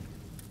weird.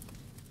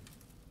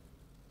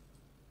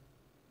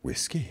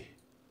 Whiskey.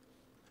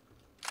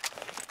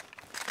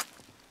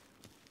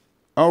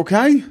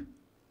 Okay.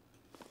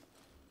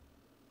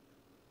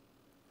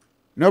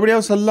 Nobody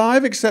else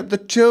alive except the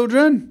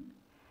children?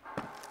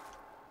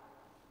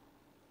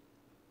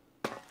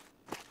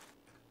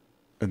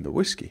 And the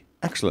whiskey.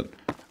 Excellent.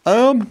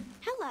 Hello.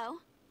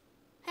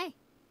 Hey,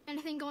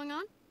 anything going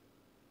on?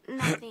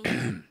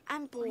 Nothing.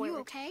 I'm bored. Are you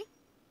okay?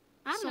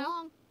 I don't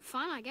know.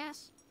 Fine, I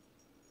guess.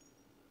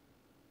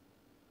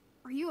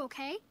 Are you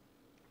okay?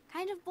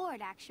 Kind of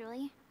bored,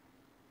 actually.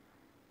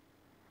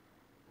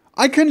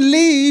 I can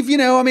leave, you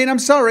know. I mean, I'm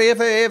sorry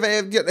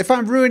if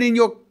I'm ruining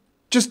your...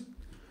 Just...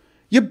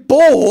 You're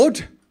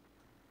bored?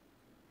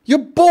 You're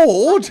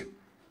bored?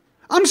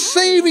 I'm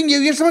saving you.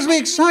 You're supposed to be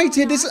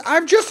excited.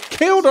 I've just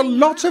killed a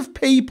lot of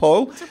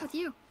people. What's up with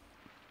you?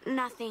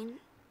 Nothing.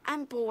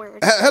 I'm bored.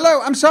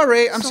 Hello, I'm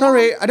sorry. I'm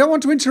sorry. I don't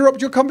want to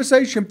interrupt your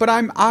conversation, but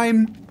I'm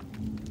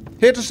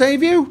here to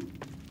save you.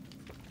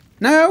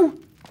 No?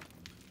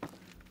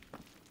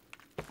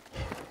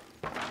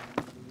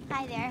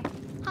 Hi there.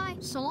 Hi,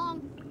 so long.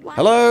 What?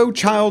 Hello,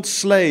 child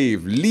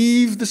slave.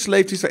 Leave the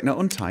slave to his fate. No,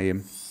 untie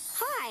him.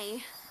 Hi. Are you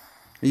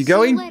See you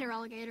going? later,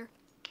 alligator.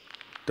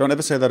 Don't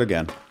ever say that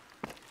again.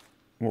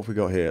 What have we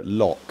got here?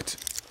 Locked.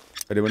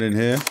 Anyone in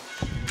here?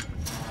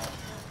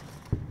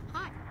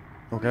 Hi.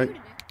 How are Okay. you today?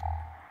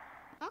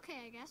 Okay,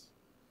 I guess.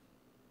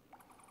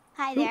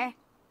 Hi there.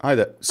 Hi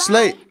there.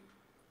 Slave.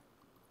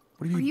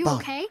 What do you Are mean, you bye?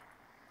 okay?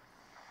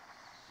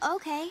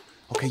 Okay.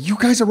 Okay, you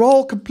guys are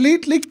all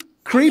completely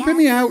creeping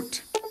me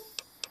out.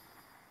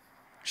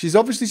 She's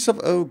obviously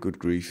suffered... Oh, good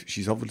grief.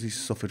 She's obviously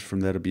suffered from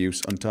their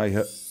abuse. Untie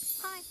her.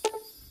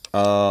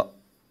 Hi.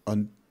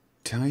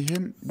 Untie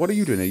him? What are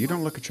you doing here? You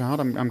don't look a child.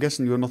 I'm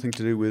guessing you have nothing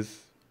to do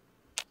with...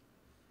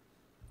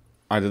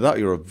 Either that or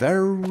you're a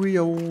very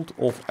old...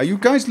 Are you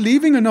guys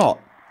leaving or not?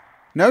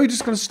 No, you're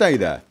just going to stay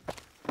there.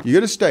 You're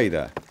going to stay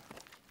there.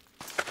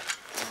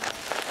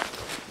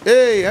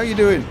 Hey, how you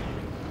doing?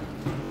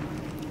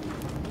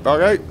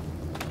 Okay.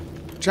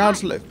 Child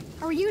slave.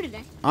 How are you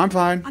today? I'm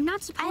fine. I'm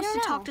not supposed to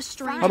talk to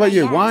strangers. How about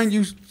you? Yes. Why aren't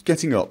you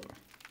getting up?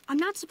 I'm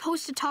not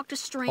supposed to talk to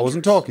strangers. I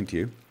wasn't talking to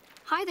you.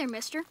 Hi there,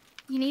 mister.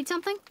 You need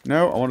something?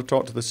 No, I want to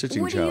talk to the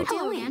sitting What are you child.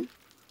 Hello doing? again.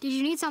 Did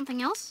you need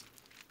something else?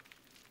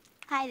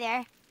 Hi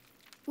there.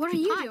 What are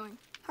you doing?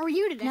 How are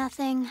you today?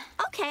 Nothing.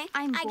 Okay.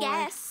 I bored.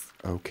 guess.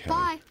 Okay.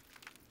 Bye.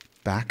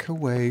 Back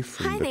away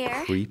from Hi the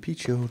there. creepy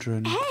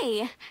children.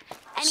 Hey.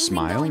 Anything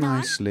Smile going on?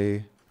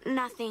 nicely.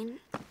 Nothing.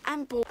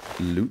 I'm bored.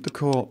 Loot the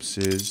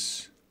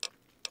corpses.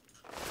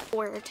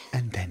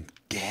 And then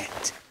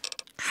get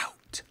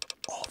out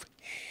of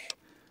here.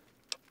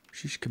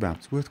 Shish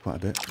kebab's worth quite a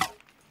bit.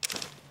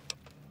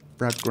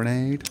 Frag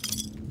grenade.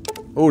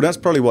 Oh, that's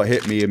probably what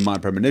hit me in my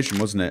premonition,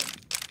 wasn't it?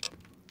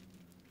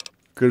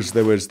 Because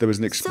there was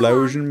an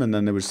explosion and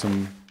then there was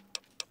some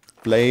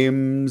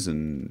flames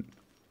and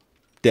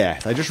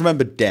death. I just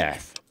remember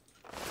death.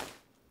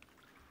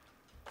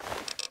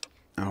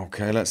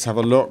 Okay, let's have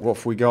a look. What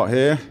have we got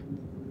here?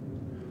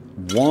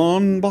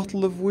 One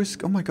bottle of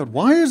whiskey. Oh my god,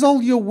 why is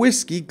all your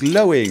whiskey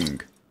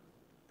glowing?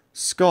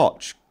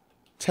 Scotch.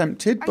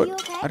 Tempted, but you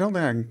okay? I don't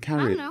think I can I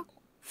carry don't it know.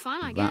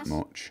 Fine, I that guess.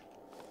 much.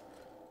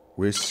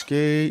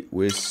 Whiskey,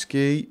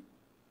 whiskey.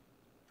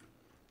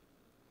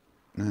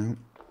 Now,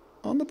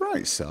 on the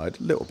bright side,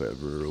 a little bit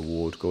of a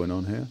reward going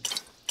on here.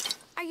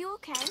 Are you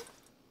okay?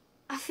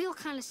 I feel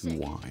kind of sick.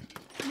 Wine.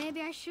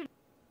 Maybe I should.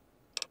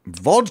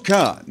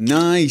 Vodka!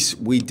 Nice!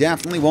 We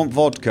definitely want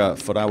vodka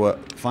for our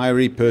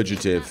fiery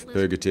purgative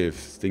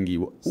thingy.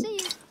 Ooh, See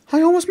you.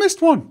 I almost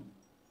missed one!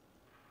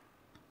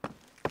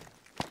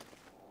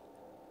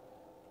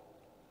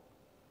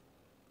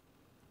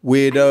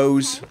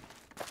 Weirdos.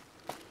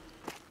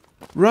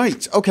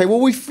 Right, okay, well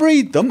we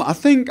freed them. I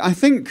think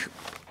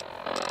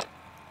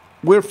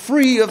we're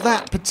free of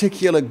that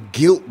particular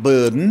guilt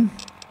burden.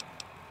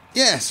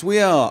 Yes, we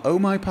are. Oh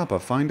my papa,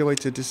 find a way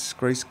to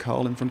disgrace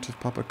Carl in front of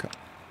Papa Carl.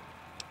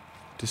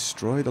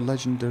 Destroy the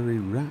legendary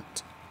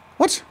rat.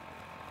 What?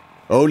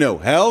 Oh no,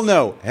 hell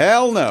no,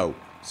 hell no.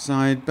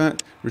 Side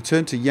bet.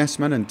 Return to Yes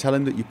Man and tell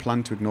him that you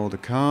plan to ignore the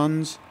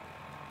Khans.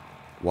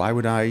 Why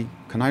would I?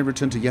 Can I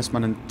return to Yes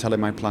Man and tell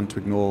him I plan to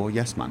ignore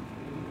Yes Man?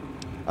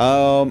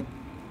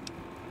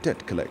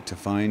 Debt collector.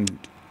 Find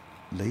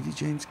Lady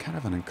Jane's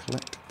caravan and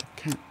collect the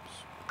caps.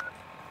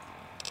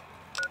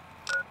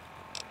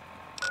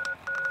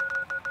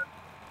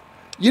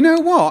 You know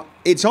what?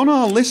 It's on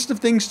our list of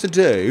things to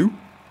do.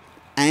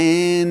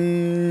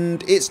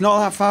 And it's not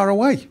that far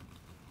away.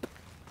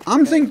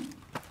 I'm thinking...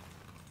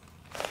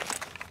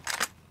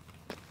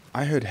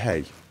 I heard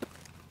hay.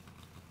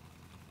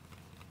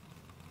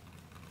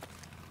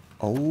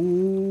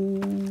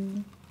 Oh,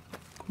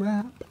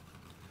 crap.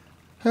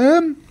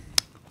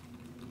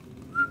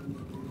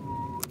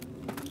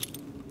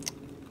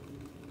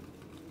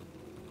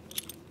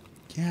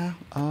 Yeah,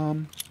 Oh.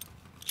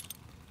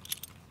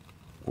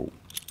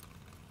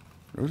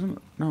 There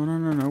isn't...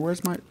 No.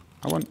 Where's my...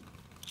 I want...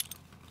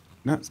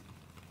 That's...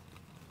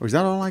 Oh, is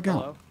that all I got?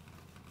 Hello?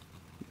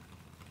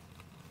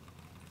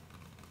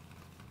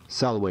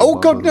 Salve, Oh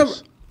god, no!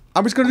 barbarus. I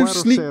was going to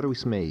Quaero sneak...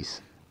 servis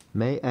meis,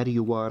 me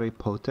adiuvare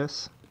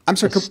potes, I'm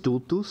sorry,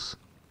 estultus,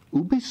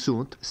 ubi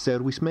sunt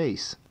servis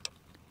meis.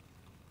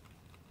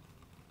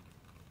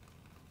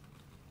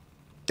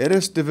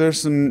 Eres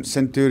diversum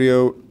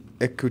centurio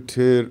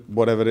equitur,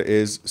 whatever it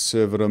is,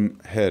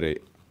 serverum heri.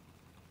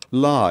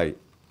 Lie.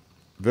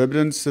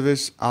 Verbidens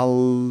civis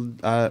al...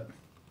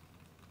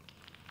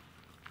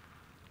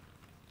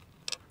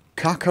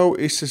 Kako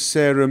is a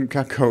serum,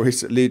 kako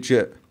is a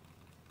legit.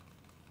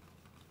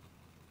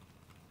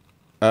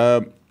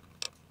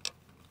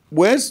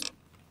 Where's...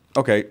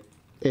 Okay.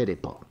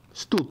 Eripo,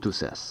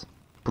 stutusas,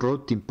 pro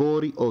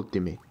tempori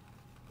ottimi.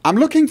 I'm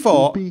looking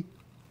for...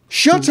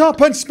 Shut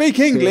up and speak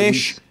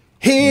English!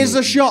 Here's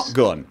a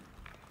shotgun.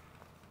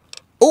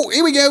 Oh,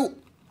 here we go.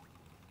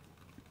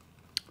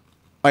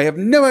 I have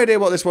no idea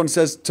what this one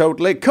says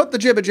totally. Cut the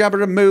jibber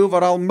jabber and move,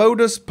 or I'll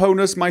modus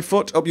ponus my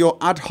foot up your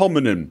ad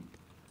hominem.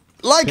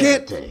 Like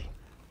it!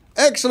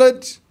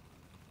 Excellent!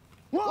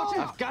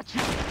 Whoa! I've got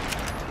you.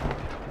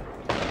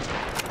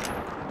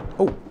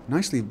 Oh,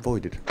 nicely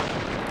avoided.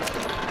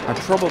 I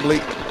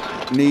probably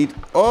need...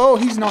 Oh,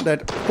 he's not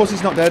dead. Of course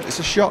he's not dead. It's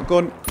a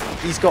shotgun.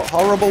 He's got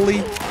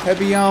horribly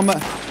heavy armor.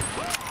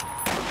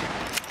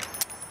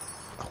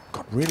 Oh,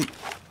 God, really?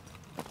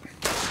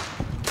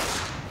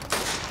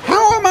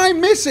 How am I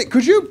missing?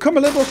 Could you come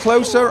a little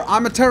closer?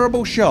 I'm a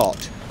terrible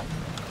shot.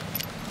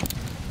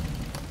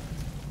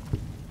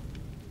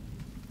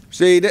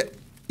 See,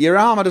 your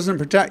armor doesn't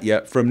protect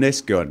you from this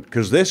gun,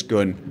 because this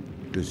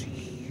gun does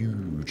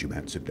huge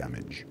amounts of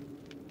damage.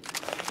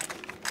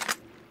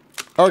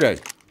 Okay.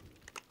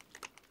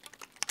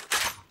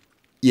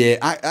 Yeah,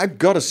 I've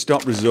got to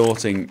stop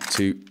resorting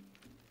to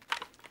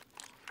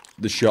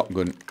the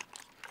shotgun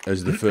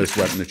as the first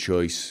weapon of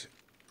choice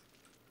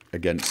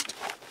against...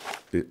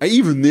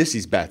 Even this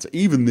is better.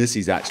 Even this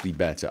is actually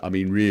better. I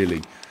mean,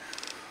 really.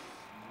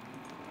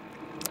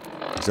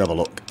 Let's have a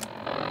look.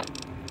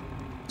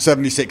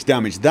 76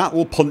 damage. That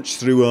will punch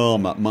through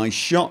armor. My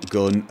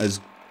shotgun, as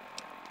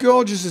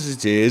gorgeous as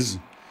it is,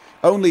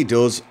 only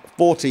does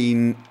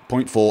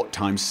 14.4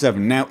 times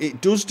 7. Now, it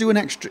does do an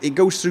extra... It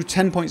goes through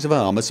 10 points of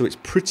armor, so it's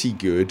pretty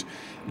good.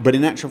 But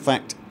in actual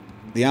fact,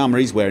 the armor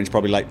he's wearing is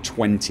probably like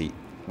 20,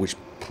 which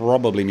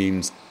probably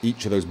means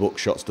each of those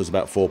buckshots does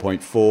about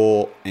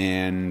 4.4,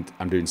 and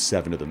I'm doing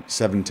 7 of them.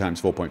 7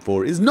 times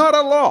 4.4 is not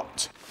a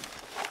lot!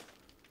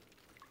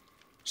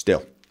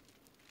 Still.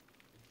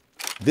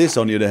 This,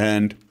 on the other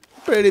hand,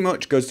 pretty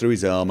much goes through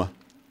his armor.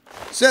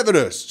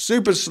 Severus,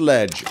 Super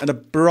Sledge, and a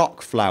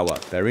Brock Flower.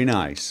 Very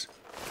nice.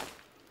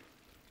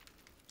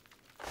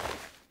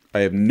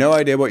 I have no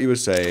idea what you were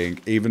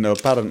saying, even though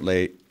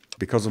apparently,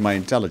 because of my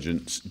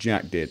intelligence,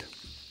 Jack did.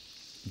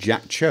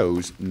 Jack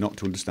chose not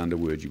to understand a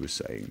word you were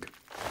saying.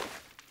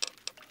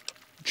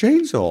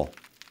 Chainsaw?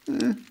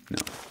 No.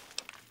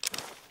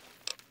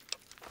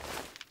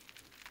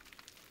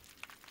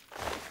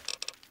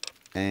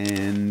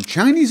 And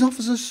Chinese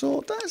officer's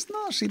sword? That's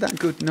not actually that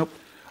good. Nope.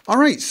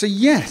 Alright, so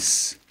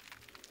yes.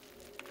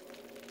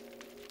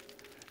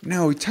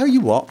 No, I'll tell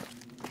you what.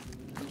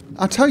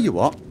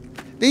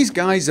 These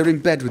guys are in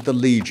bed with the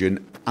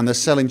Legion and they're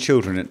selling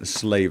children into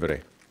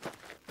slavery.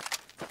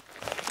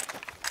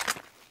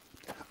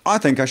 I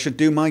think I should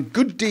do my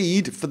good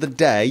deed for the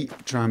day,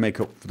 try and make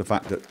up for the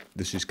fact that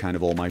this is kind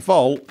of all my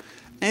fault,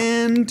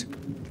 and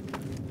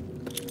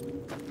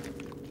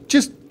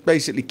just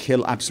basically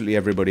kill absolutely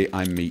everybody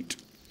I meet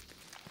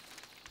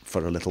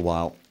for a little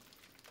while.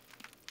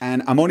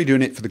 And I'm only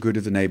doing it for the good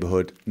of the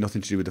neighbourhood,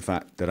 nothing to do with the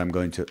fact that I'm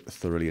going to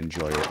thoroughly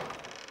enjoy it.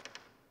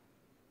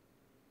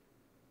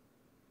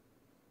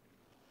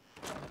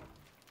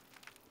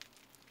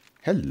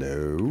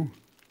 Hello.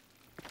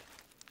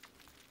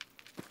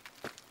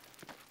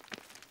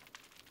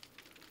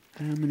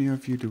 How many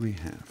of you do we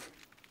have?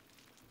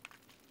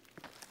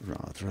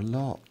 Rather a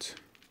lot.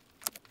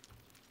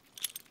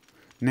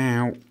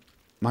 Now,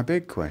 my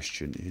big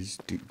question is,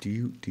 do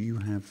you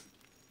have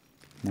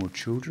more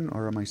children,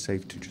 or am I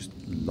safe to just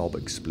lob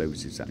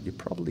explosives at you?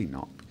 Probably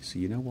not. So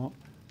you know what?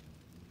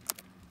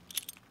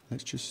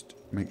 Let's just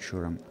make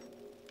sure I'm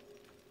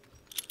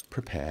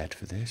prepared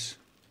for this.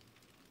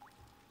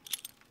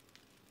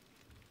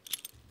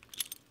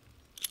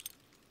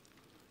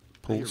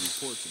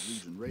 Pulse.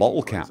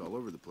 Bottle cap. All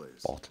over the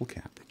place. Bottle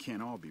cap. They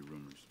can't all be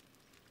rumors.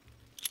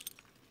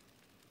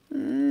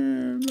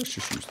 Let's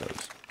just use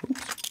those.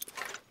 Oops.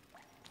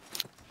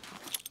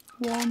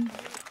 1,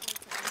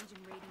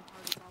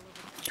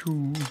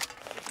 2,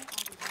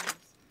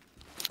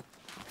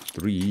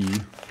 3,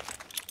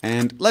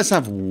 and let's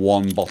have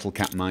 1 bottle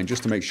cap mine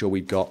just to make sure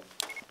we've got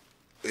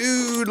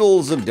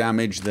oodles of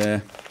damage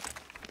there,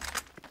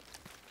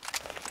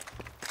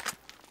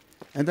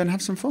 and then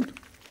have some fun.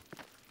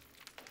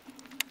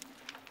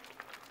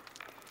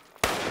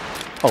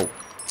 Oh,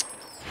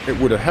 it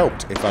would have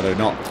helped if I had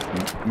not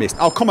missed.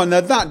 Oh, come on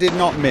now, that did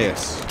not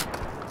miss.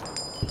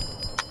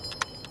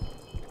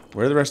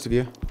 Where are the rest of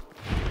you?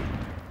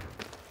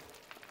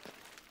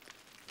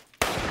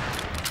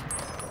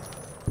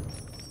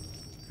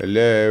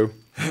 Hello?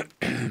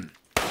 Do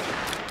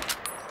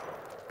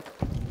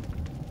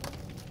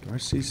I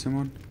see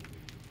someone?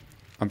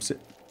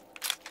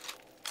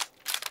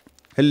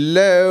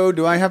 Hello?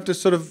 Do I have to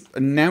sort of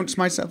announce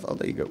myself? Oh,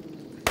 there you go.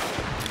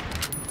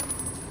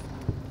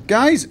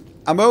 Guys,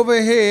 I'm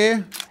over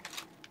here.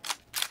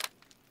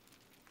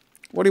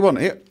 What do you want?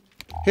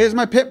 Here's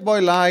my Pip-Boy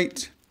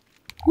light.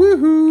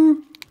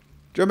 Woohoo!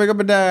 Jumping up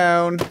and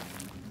down.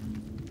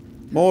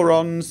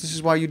 Morons, this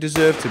is why you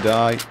deserve to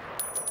die.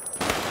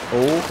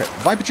 Okay.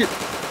 Viper chip.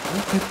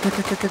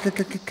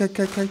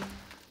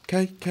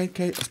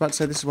 Okay. I was about to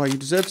say this is why you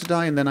deserve to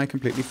die, and then I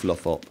completely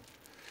fluff up.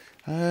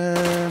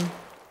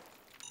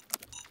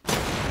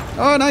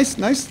 Oh, nice.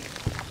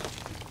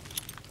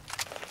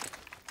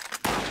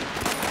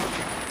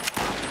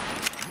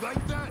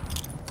 Like that?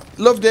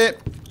 Loved it.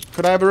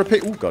 Could I have a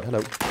repeat? Oh, God,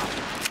 hello.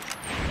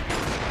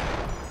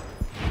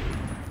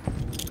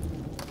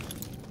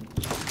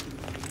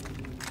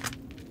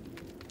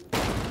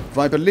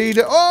 Viper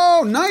leader.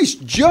 Oh, nice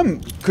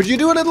jump. Could you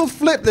do a little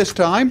flip this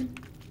time?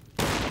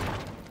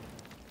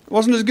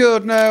 Wasn't as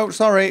good, no.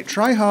 Sorry.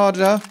 Try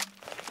harder.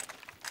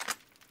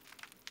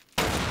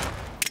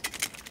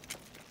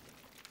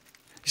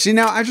 See,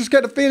 now, I just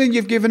get the feeling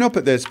you've given up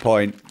at this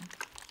point.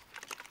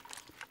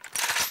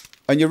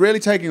 And you're really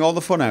taking all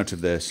the fun out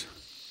of this.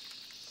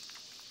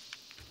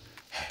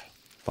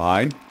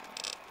 Fine.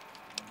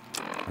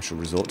 I shall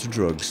resort to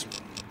drugs.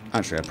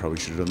 Actually, I probably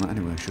should have done that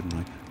anyway, shouldn't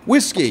I?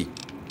 Whiskey!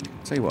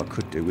 Tell you what I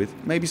could do with.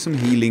 Maybe some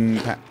healing...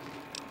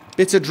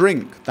 bitter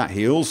drink. That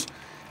heals.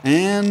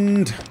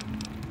 And...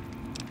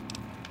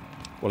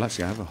 well,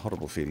 actually, I have a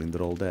horrible feeling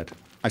they're all dead.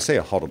 I say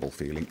a horrible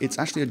feeling. It's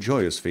actually a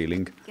joyous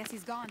feeling. Guess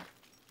he's gone.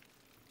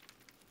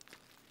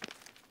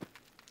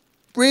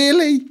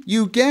 Really?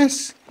 You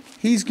guess?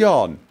 He's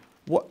gone.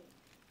 What?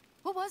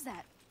 What was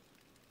that?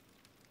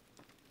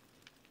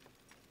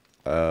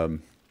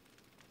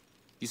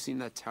 You seen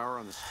that tower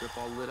on the strip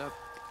all lit up?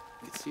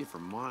 You can see it for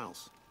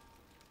miles.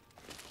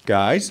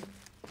 Guys,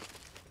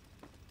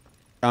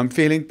 I'm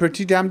feeling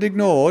pretty damned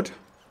ignored.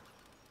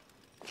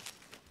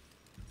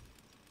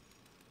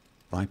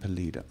 Viper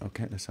leader.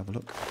 Okay, let's have a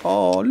look.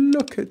 Oh,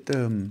 look at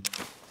them.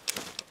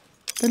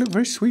 They look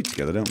very sweet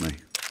together, don't they?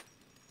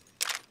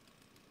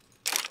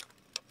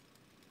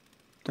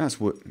 That's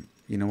what...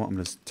 you know what? I'm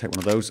going to take one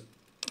of those.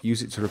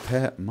 Use it to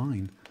repair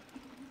mine.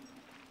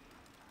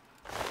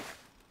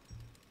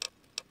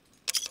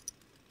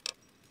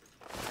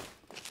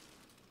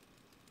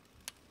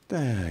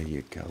 There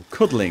you go.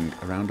 Cuddling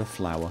around a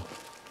flower.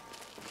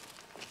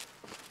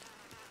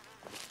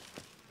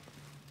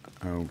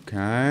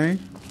 Okay.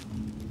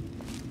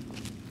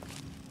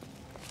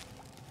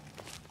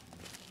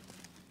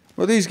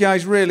 Well, these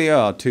guys really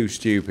are too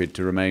stupid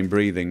to remain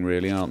breathing,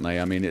 really, aren't they?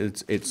 I mean,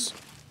 it's...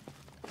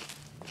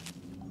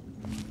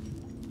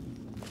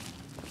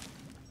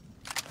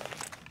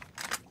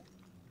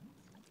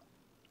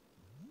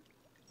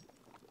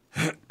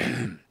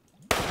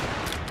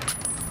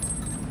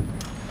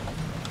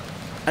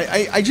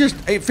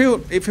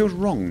 it feels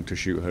wrong to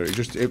shoot her.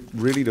 It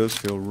really does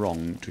feel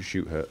wrong to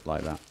shoot her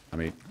like that. I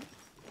mean,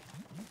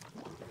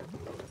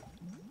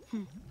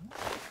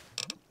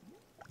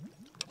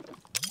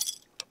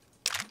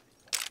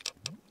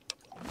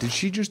 did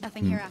she just?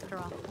 Nothing here after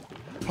all.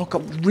 Oh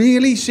God,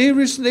 really?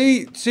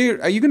 Seriously?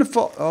 Are you gonna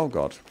fall? Oh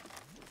God.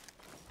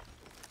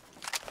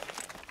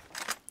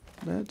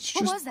 Let's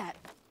just. What was that?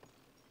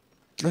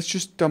 Let's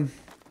just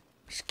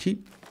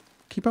keep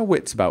our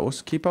wits about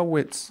us. Keep our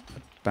wits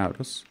about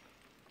us.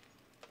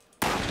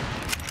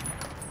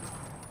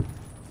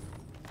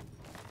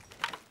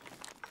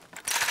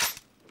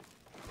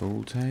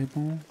 Pool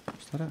table.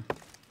 What's that at?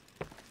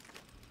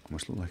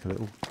 Almost look like a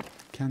little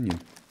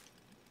canyon.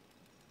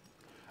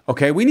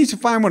 Okay, we need to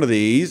find one of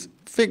these,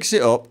 fix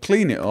it up,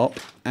 clean it up,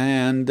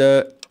 and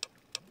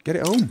get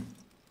it home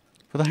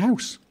for the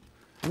house.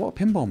 What a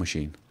pinball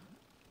machine.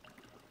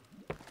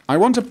 I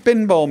want a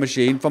pinball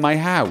machine for my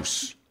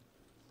house.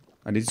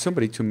 I need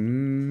somebody to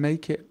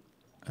make it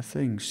a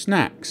thing.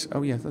 Snacks.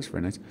 Oh, yeah, that's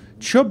very nice.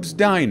 Chubb's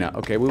Diner.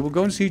 Okay, we will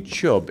go and see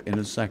Chubb in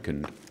a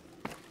second.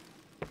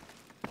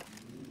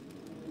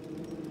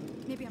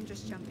 Maybe I'm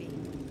just jumpy.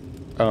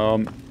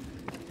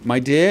 My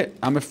dear,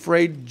 I'm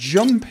afraid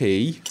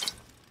jumpy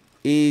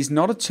is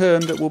not a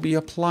term that will be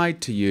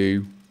applied to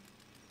you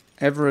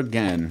ever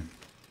again.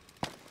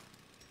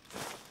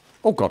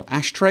 Oh, God.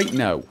 Ashtray?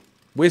 No.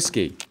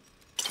 Whiskey.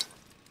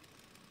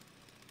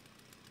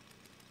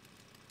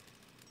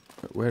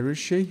 Where is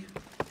she?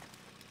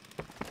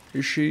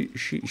 Is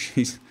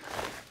she's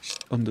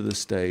under the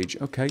stage.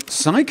 Okay.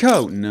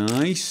 Psycho.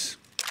 Nice.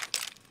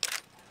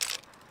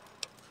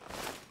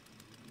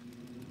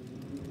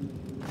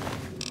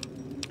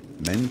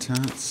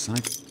 Mentat.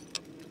 Psycho.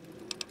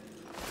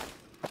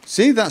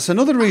 See, that's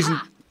another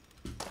reason.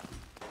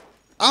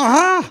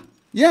 Aha!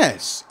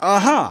 Yes.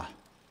 Aha!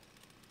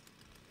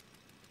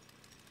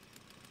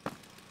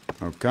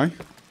 Okay.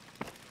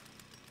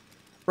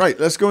 Right,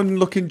 let's go and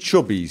look in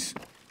Chubby's.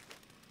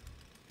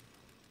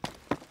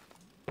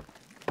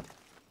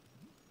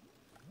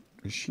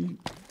 Is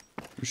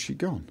she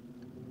gone?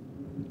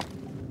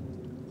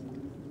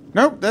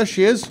 Nope, there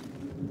she is.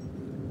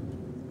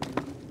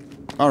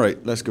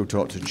 Alright, let's go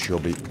talk to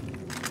Chubby.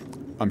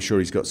 I'm sure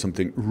he's got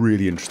something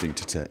really interesting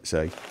to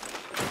say.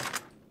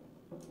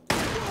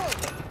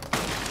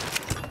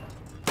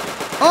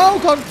 Oh,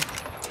 God!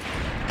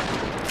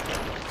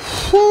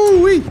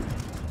 Whoo-wee!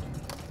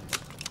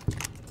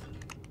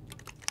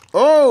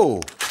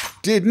 Oh!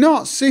 Did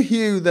not see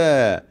you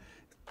there.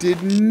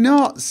 Did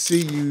not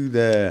see you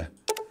there.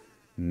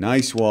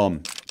 Nice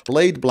one.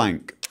 Blade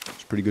blank.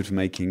 It's pretty good for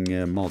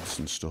making mods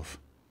and stuff.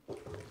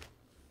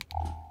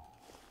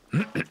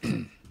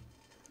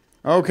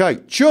 Okay,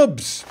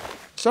 Chubbs.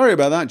 Sorry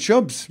about that,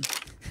 Chubbs.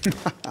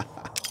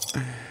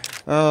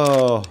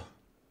 Oh.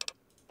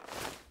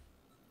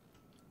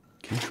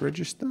 Cash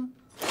register?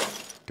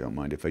 Don't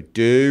mind if I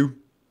do.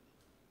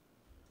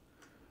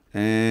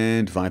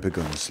 And Viper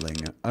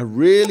Gunslinger. A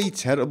really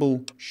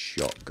terrible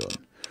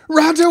shotgun.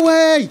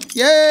 Radaway!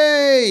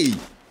 Yay!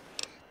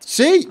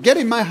 See? Get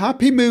in my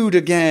happy mood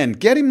again.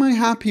 Get in my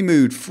happy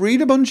mood.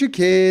 Freed a bunch of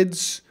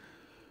kids.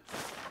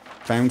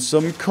 Found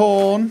some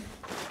corn.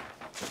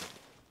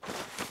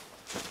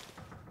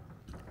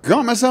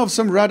 Got myself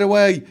some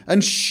Radaway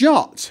and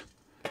shot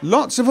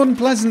lots of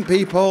unpleasant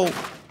people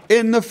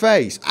in the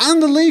face.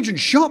 And the Legion.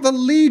 Shot the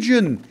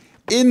Legion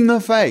in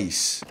the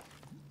face.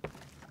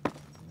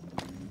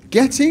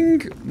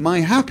 Getting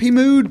my happy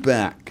mood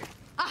back.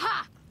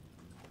 Aha!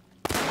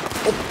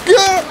 Oh,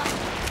 yeah!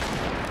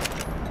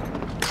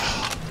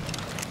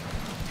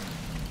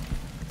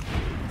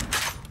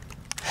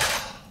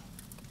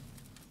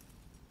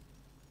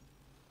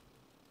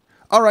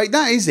 All right,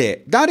 that is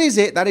it. That is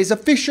it. That is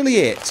officially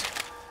it.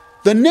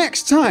 The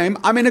next time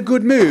I'm in a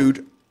good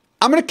mood,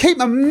 I'm going to keep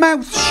my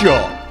mouth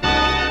shut.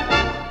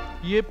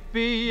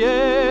 Yippee-yay,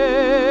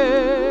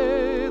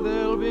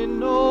 there'll be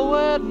no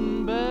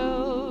wedding